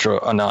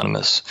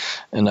anonymous,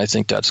 and I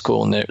think that's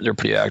cool. And they're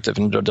pretty active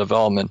in their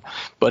development.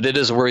 But it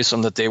is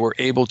worrisome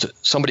that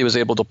somebody was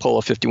able to pull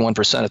a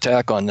 51%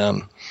 attack on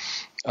them.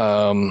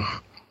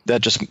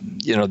 That just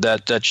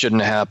that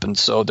shouldn't have happened.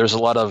 So there's a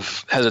lot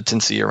of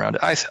hesitancy around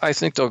it. I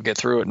think they'll get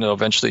through it and they'll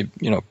eventually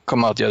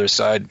come out the other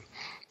side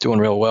doing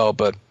real well,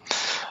 but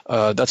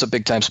that's a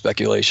big time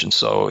speculation.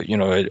 So,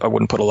 I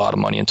wouldn't put a lot of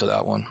money into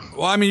that one.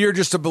 Well, I mean, you're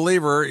just a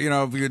believer,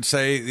 if you'd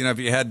say, if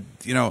you had,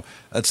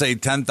 let's say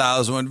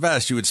 10,000 to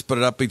invest, you would split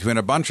it up between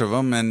a bunch of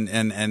them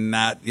and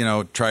not,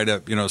 try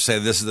to, say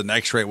this is the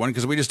next rate one,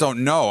 because we just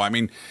don't know. I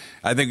mean,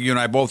 I think you and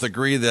I both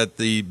agree that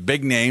the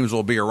big names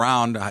will be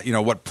around.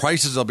 What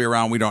prices they'll be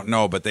around, we don't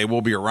know, but they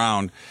will be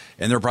around,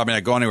 and they're probably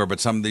not going anywhere.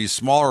 But some of these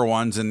smaller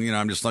ones, and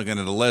I'm just looking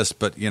at the list,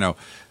 but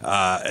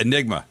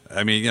Enigma.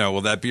 I mean,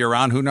 will that be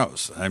around? Who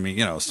knows? I mean,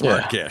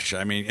 Smart Cash.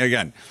 I mean,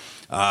 again,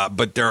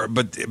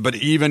 but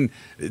even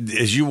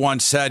as you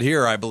once said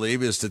here, I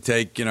believe, is to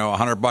take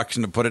 $100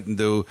 and to put it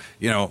into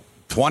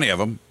 20 of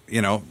them.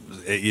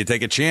 You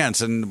take a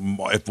chance, and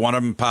if one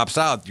of them pops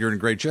out, you're in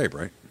great shape,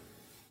 right?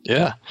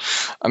 Yeah,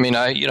 I mean,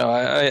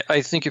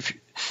 I think if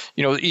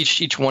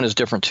each one is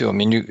different too. I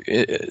mean,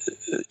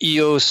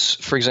 EOS,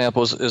 for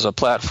example, is a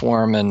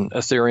platform, and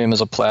Ethereum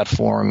is a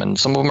platform, and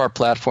some of them are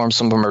platforms,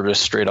 some of them are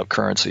just straight up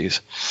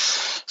currencies.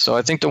 So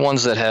I think the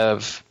ones that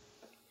have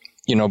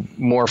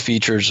more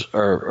features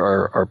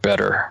are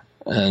better,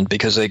 and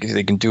because they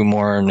can do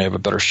more and they have a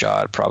better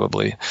shot,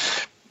 probably.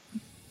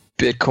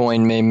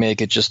 Bitcoin may make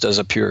it just as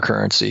a pure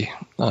currency.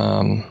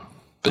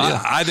 But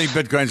yeah. I think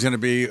Bitcoin's going to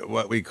be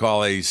what we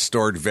call a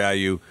stored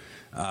value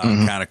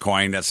kind of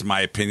coin. That's my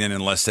opinion,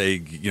 unless they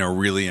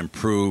really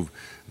improve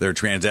their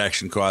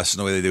transaction costs and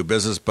the way they do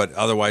business. But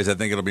otherwise, I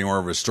think it'll be more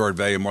of a stored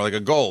value, more like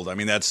a gold. I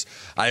mean,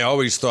 I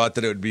always thought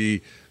that it would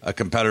be a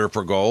competitor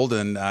for gold,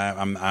 and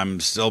I'm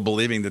still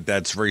believing that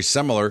that's very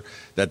similar.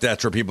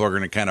 That's where people are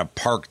going to kind of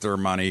park their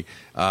money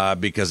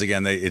because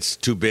again, it's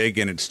too big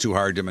and it's too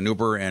hard to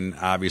maneuver, and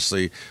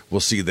obviously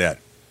we'll see that.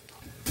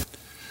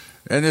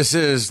 And this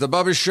is The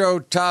Bubba Show.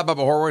 Todd Bubba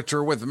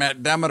Horwitzer with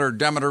Matt Demeter,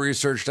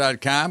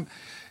 DemeterResearch.com.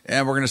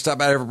 And we're going to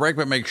stop out here for a break,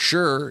 but make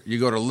sure you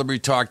go to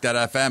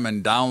LibertyTalk.fm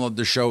and download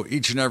the show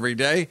each and every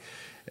day.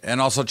 And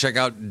also check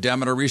out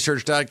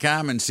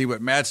DemeterResearch.com and see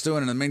what Matt's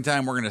doing. In the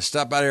meantime, we're going to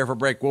stop out here for a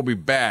break. We'll be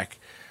back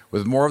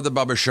with more of The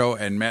Bubba Show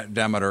and Matt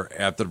Demeter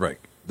after the break.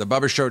 The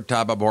Bubba Show,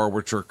 Todd Bubba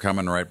Horwitzer,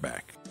 coming right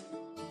back.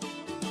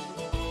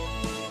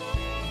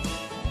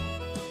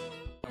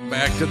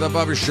 Back to The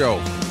Bubba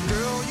Show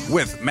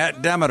with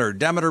Matt Demeter,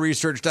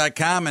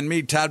 DemeterResearch.com, and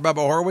me, Todd Bubba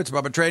Horwitz,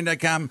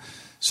 BubbaTrading.com.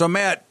 So,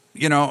 Matt,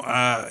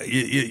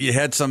 you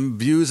had some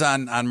views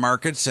on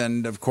markets,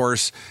 and of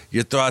course,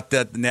 you thought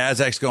that the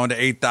Nasdaq's going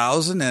to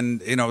 8,000,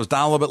 and it was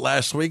down a little bit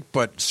last week,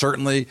 but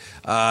certainly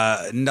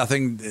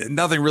nothing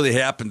really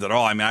happened at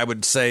all. I mean, I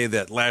would say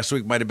that last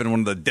week might have been one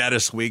of the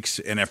deadest weeks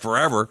in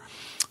forever.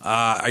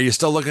 Are you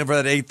still looking for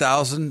that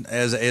 8,000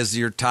 as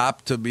your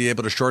top to be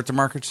able to short the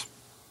markets?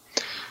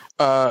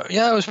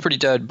 Yeah, it was pretty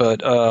dead,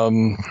 but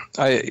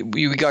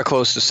we got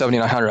close to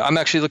 7,900. I'm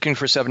actually looking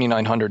for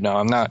 7,900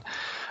 now.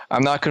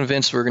 I'm not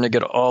convinced we're going to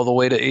get all the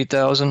way to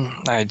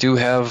 8,000. I do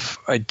have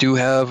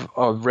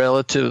a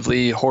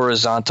relatively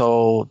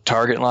horizontal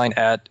target line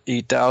at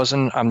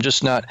 8,000. I'm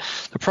just not.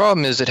 The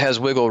problem is it has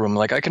wiggle room.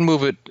 Like I can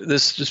move it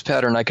this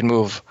pattern. I can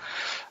move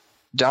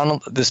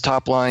down this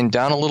top line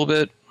down a little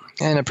bit,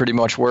 and it pretty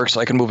much works.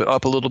 I can move it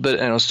up a little bit,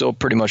 and it'll still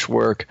pretty much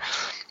work.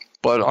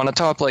 But on a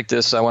top like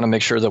this, I want to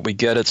make sure that we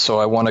get it. So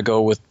I want to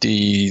go with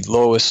the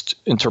lowest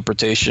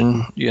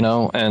interpretation,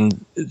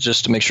 and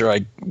just to make sure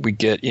we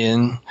get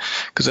in.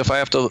 Because if I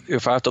have to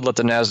let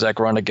the Nasdaq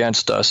run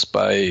against us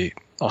by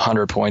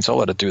 100 points, I'll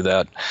let it do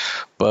that.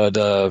 But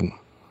some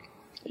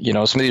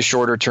of these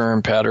shorter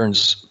term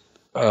patterns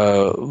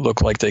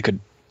look like they could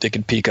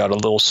peak out a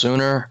little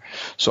sooner.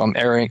 So I'm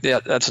erring.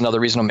 Yeah, that's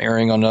another reason I'm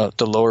erring on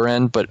the lower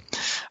end. But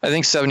I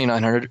think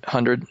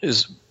 7,900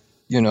 is.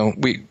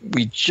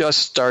 We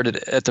just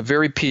started at the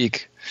very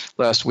peak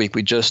last week.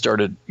 We just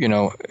started,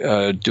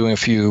 doing a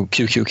few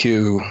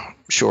QQQ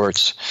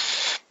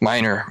shorts,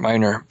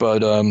 minor,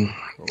 but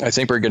I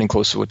think we're getting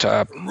close to a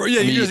top.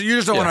 Yeah, you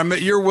just don't want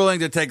to. You're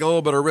willing to take a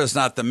little bit of risk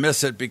not to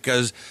miss it,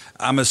 because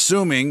I'm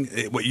assuming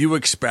what you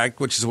expect,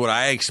 which is what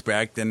I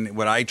expect, and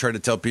what I try to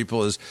tell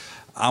people is,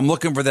 I'm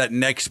looking for that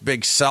next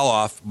big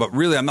sell-off, but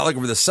really I'm not looking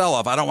for the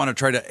sell-off. I don't want to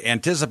try to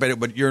anticipate it,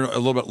 but you're a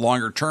little bit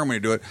longer term when you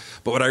do it.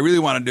 But what I really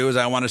want to do is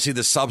I want to see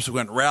the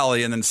subsequent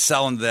rally and then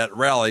sell into that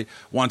rally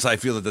once I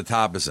feel that the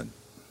top is in.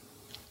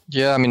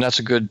 Yeah, I mean that's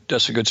a good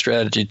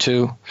strategy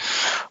too.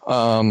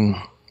 That's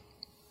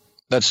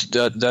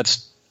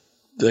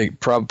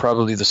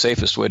probably the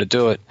safest way to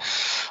do it.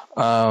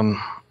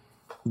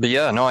 But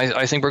yeah, no,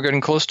 I think we're getting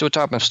close to a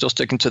top. I'm still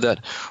sticking to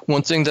that.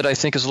 One thing that I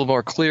think is a little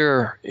more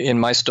clear in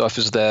my stuff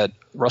is that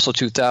Russell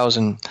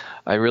 2000,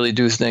 I really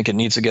do think it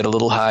needs to get a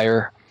little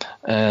higher,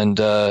 and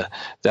that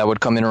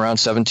would come in around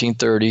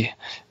 1730,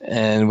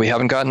 and we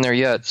haven't gotten there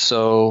yet.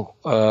 So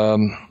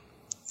that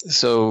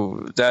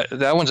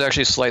one's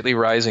actually slightly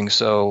rising.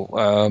 So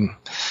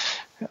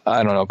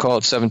I don't know, call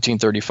it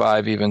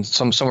 1735, even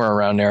somewhere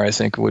around there. I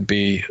think would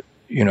be.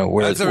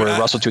 Where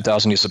Russell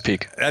 2000 needs to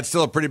peak. That's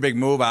still a pretty big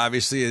move.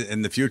 Obviously,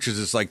 in the futures,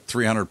 it's like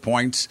 300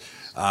 points.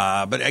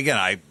 But again,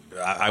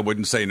 I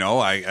wouldn't say no.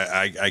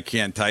 I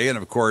can't tell you. And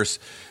of course,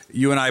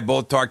 you and I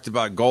both talked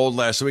about gold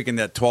last week in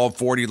that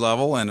 1240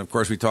 level. And of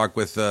course, we talked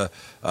with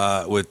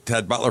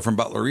Ted Butler from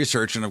Butler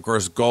Research. And of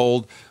course,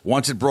 gold,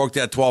 once it broke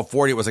that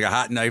 1240, it was like a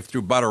hot knife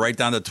through butter right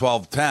down to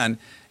 1210.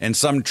 And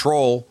some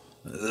troll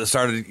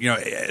started,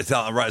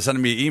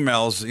 sending me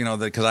emails,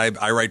 because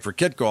I write for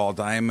Kitco all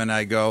the time, and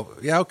I go,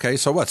 yeah, okay,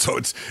 so what? So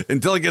it's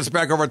until it gets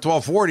back over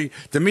 1240.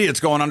 To me, it's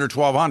going under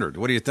 1200.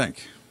 What do you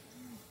think?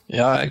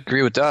 Yeah, I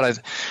agree with that.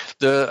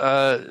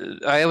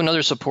 I have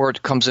another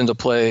support comes into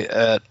play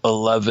at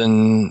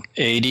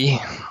 1180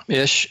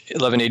 ish,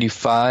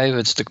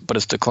 1185. But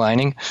it's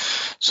declining.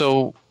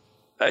 So.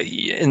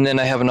 And then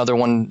I have another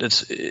one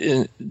that's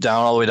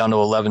down all the way down to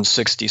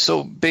 1160.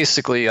 So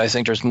basically, I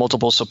think there's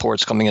multiple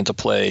supports coming into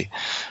play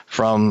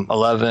from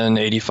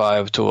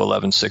 1185 to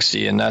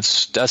 1160, and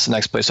that's the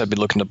next place I'd be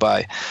looking to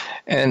buy.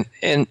 And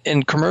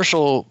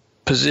commercial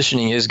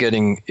positioning is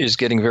getting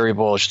very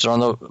bullish. It's on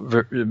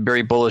the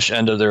very bullish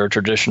end of their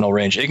traditional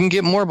range. It can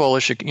get more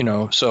bullish,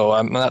 So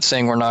I'm not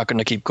saying we're not going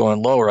to keep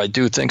going lower. I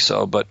do think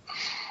so, but.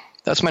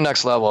 That's my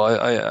next level.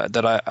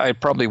 I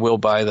probably will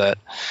buy that.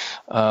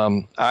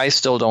 I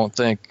still don't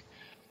think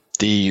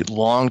the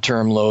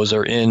long-term lows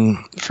are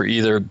in for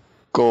either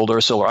gold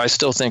or silver. I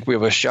still think we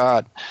have a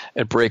shot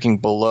at breaking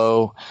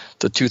below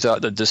the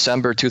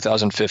December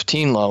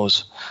 2015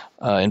 lows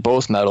in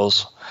both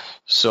metals.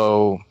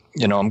 So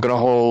I'm going to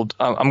hold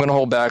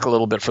back a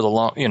little bit for the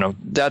long.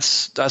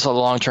 That's a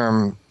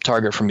long-term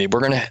target for me. We're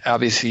going to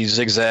obviously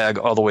zigzag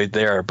all the way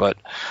there, but.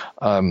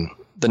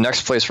 The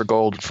next place for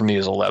gold for me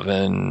is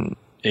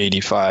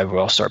 1185, where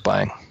I'll start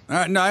buying.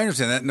 No, I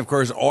understand that. And of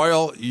course,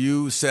 oil,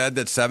 you said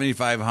that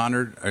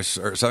 $7,500 or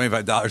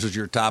 $75 is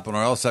your top on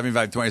oil.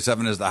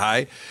 $75.27 is the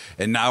high.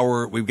 And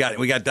now we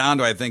got down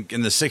to, I think,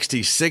 in the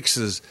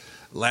 66s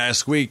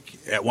last week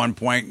at one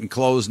point and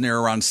closed near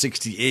around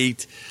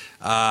 68.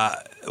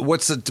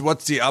 What's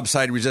the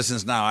upside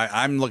resistance now?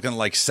 I'm looking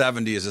like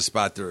 70 as a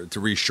spot to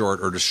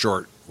re-short or to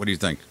short. What do you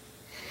think?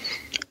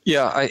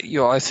 Yeah,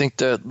 I think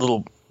that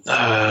little.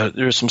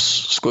 There's some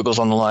squiggles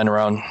on the line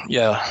around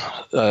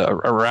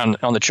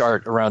on the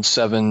chart around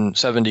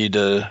 770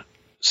 to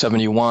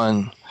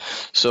 71.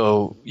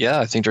 So yeah,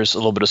 I think there's a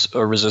little bit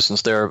of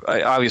resistance there.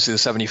 Obviously, the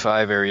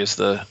 75 area is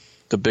the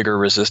bigger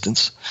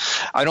resistance.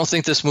 I don't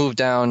think this move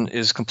down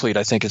is complete.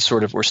 I think it's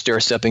we're stair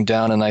stepping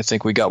down, and I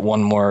think we got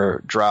one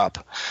more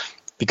drop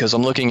because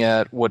I'm looking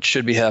at what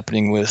should be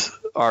happening with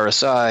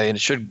RSI, and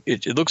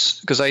it looks,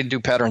 because I do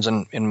patterns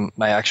in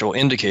my actual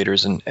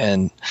indicators, and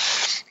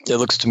it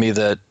looks to me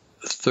that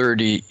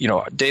 30,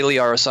 daily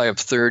RSI of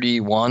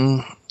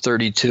 31,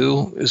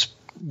 32 is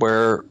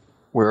where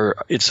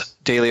its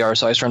daily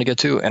RSI is trying to get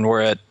to, and we're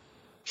at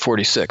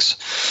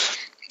 46.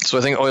 So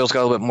I think oil's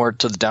got a little bit more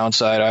to the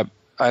downside.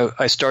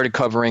 I started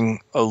covering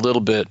a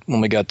little bit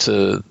when we got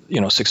to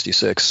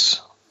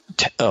 66.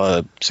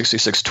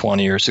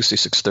 66.20 or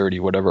 66.30,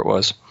 whatever it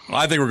was. Well,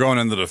 I think we're going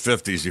into the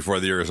 50s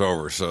before the year is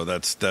over. So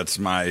that's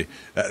my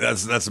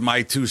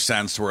 2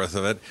 cents worth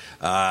of it.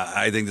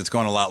 I think it's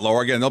going a lot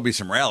lower. Again, there'll be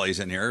some rallies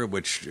in here,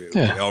 which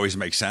always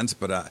makes sense.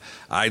 But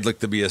I'd look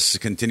to be a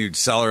continued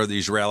seller of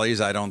these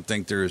rallies. I don't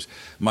think there's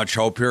much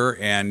hope here.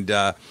 And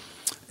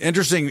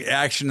interesting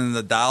action in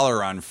the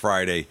dollar on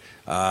Friday.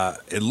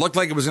 It looked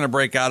like it was going to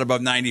break out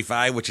above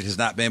 95, which it has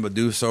not been able to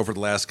do so for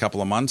the last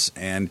couple of months,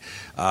 and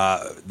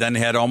then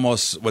had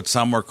almost what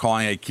some were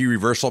calling a key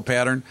reversal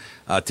pattern.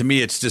 To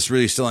me, it's just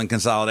really still in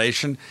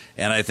consolidation,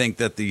 and I think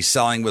that the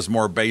selling was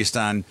more based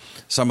on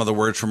some of the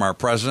words from our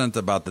president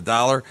about the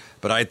dollar,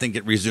 but I think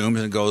it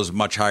resumes and goes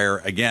much higher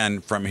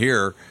again from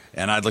here,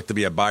 and I'd look to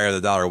be a buyer of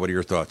the dollar. What are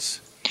your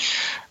thoughts?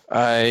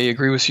 I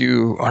agree with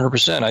you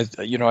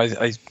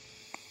 100%.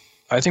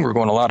 I think we're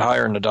going a lot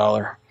higher in the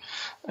dollar.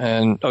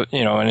 And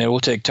and it will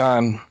take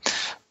time,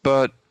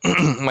 but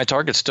my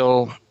target's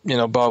still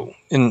about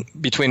in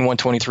between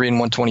 123 and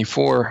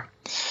 124,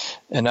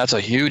 and that's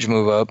a huge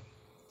move up.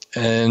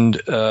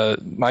 And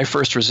my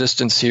first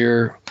resistance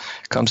here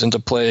comes into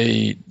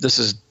play. This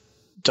is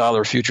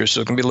dollar futures,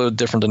 so it can be a little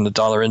different than the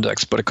dollar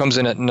index, but it comes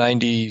in at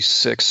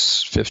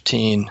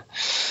 96.15.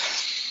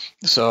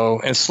 So,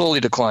 and slowly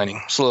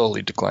declining.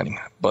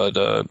 But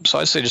so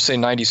I'd just say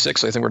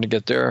 96. I think we're going to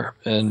get there.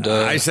 And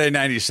I say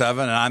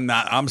 97, and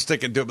I'm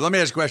sticking to it. But let me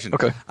ask a question.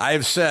 Okay.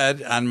 I've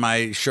said on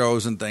my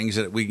shows and things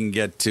that we can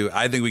get to,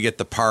 I think we get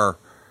the par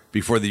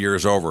before the year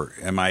is over.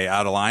 Am I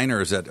out of line,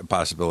 or is that a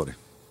possibility?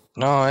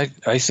 No,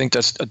 I think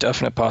that's a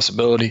definite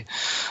possibility.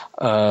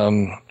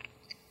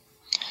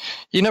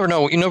 You never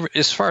know.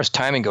 As far as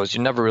timing goes,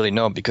 you never really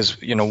know because,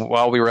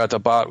 while we were at the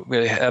bottom,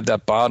 we had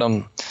that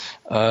bottom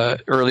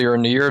earlier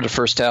in the year, the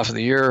first half of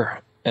the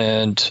year,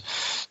 and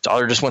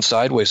dollar just went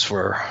sideways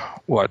for,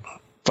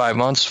 5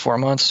 months, 4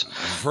 months?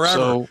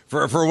 Forever.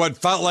 So, for what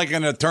felt like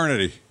an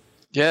eternity.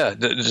 Yeah,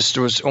 there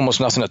was almost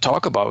nothing to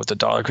talk about with the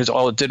dollar because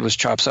all it did was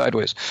chop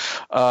sideways.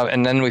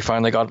 And then we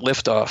finally got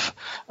liftoff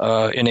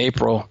in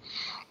April.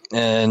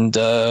 And,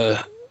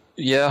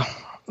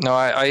 No,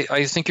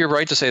 I think you're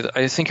right to say that.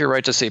 I think you're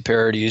right to say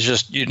parity. You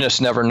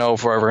just never know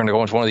if we're ever going to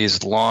go into one of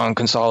these long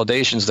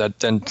consolidations that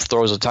then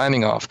throws the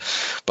timing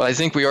off. But I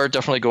think we are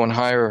definitely going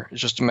higher. It's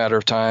just a matter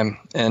of time.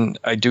 And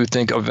I do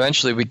think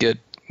eventually we get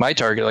my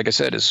target, like I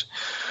said, is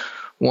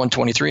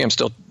 123. I'm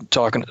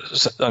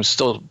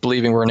still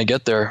believing we're going to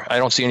get there. I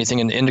don't see anything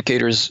in the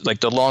indicators,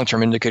 like the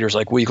long-term indicators,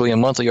 like weekly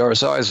and monthly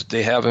RSIs.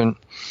 They haven't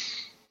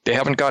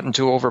gotten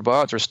too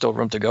overbought. There's still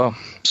room to go.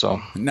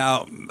 So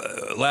now,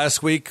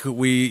 last week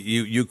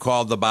you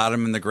called the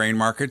bottom in the grain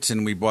markets,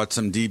 and we bought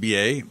some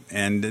DBA,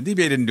 and the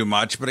DBA didn't do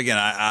much. But again,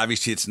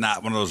 obviously it's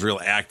not one of those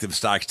real active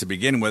stocks to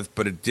begin with,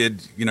 but it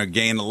did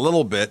gain a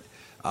little bit.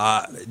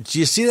 Do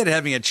you see that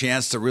having a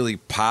chance to really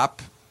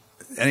pop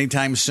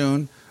anytime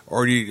soon,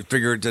 or do you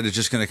figure that it's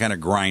just going to kind of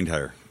grind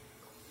higher?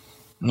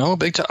 No,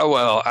 big time.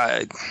 Well,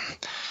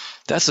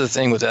 that's the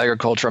thing with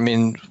agriculture. I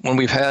mean, when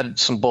we've had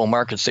some bull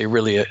markets, they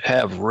really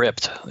have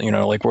ripped,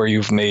 like where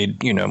you've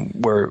made,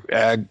 where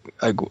I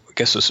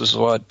guess this was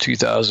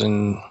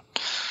 2000,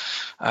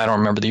 I don't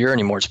remember the year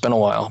anymore. It's been a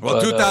while. Well,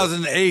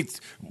 2008,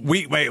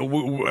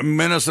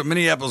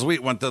 Minneapolis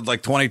wheat went to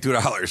like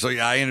 $22. So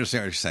yeah, I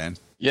understand what you're saying.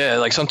 Yeah,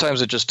 like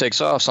sometimes it just takes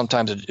off.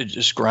 Sometimes it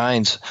just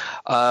grinds.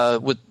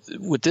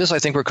 With this, I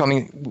think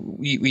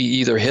we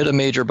either hit a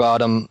major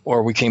bottom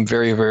or we came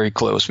very, very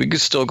close. We could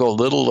still go a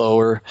little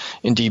lower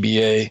in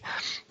DBA,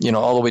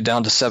 all the way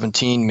down to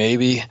 17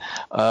 maybe. It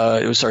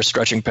would start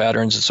stretching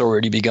patterns. It's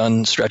already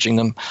begun stretching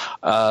them.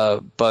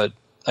 But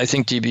I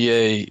think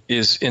DBA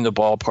is in the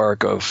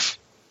ballpark of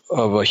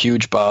a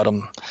huge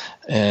bottom.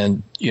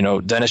 And,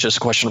 then it's just a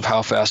question of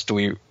how fast do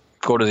we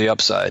go to the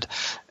upside.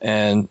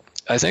 And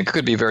I think it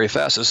could be very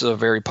fast. This is a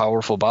very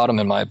powerful bottom,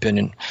 in my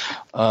opinion.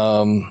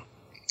 And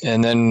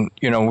then,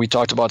 we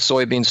talked about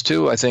soybeans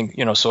too. I think,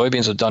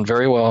 soybeans have done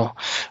very well.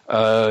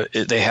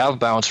 They have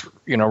bounced,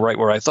 right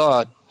where I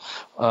thought.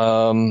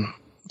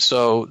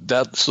 So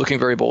that's looking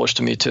very bullish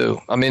to me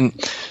too. I mean,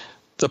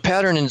 the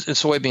pattern in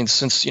soybeans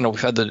since, we've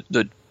had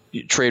the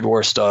trade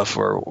war stuff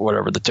or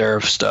whatever, the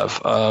tariff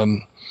stuff,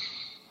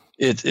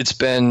 it's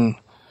been,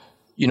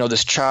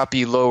 this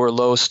choppy lower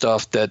low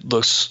stuff that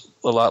looks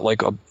a lot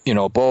like a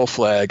bull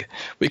flag.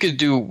 We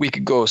could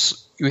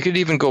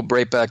even go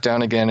right back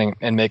down again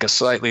and make a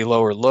slightly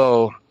lower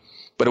low,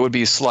 but it would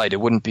be slight. It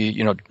wouldn't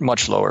be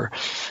much lower,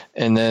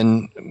 and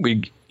then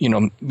we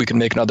can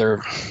make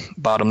another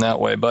bottom that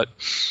way. But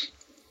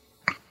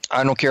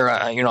I don't care.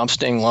 I'm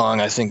staying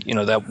long. I think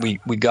that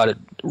we got it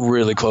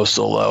really close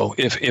to the low,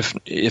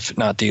 if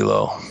not the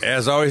low.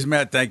 As always,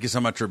 Matt, thank you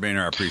so much for being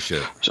here. I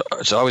appreciate it. So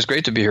it's always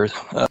great to be here.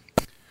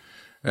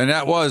 And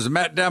that was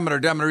Matt Demeter,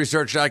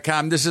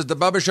 DemeterResearch.com. This is the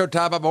Bubba Show,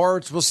 Top of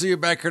Horse. We'll see you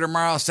back here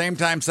tomorrow, same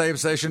time, same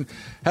station.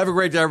 Have a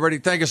great day, everybody.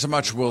 Thank you so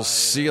much. We'll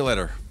see you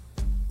later.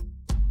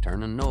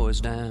 Turn the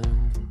noise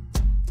down.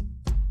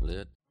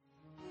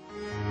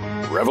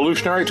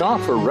 Revolutionary talk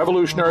for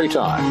revolutionary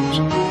times.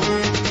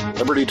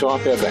 Liberty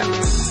Talk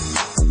FM.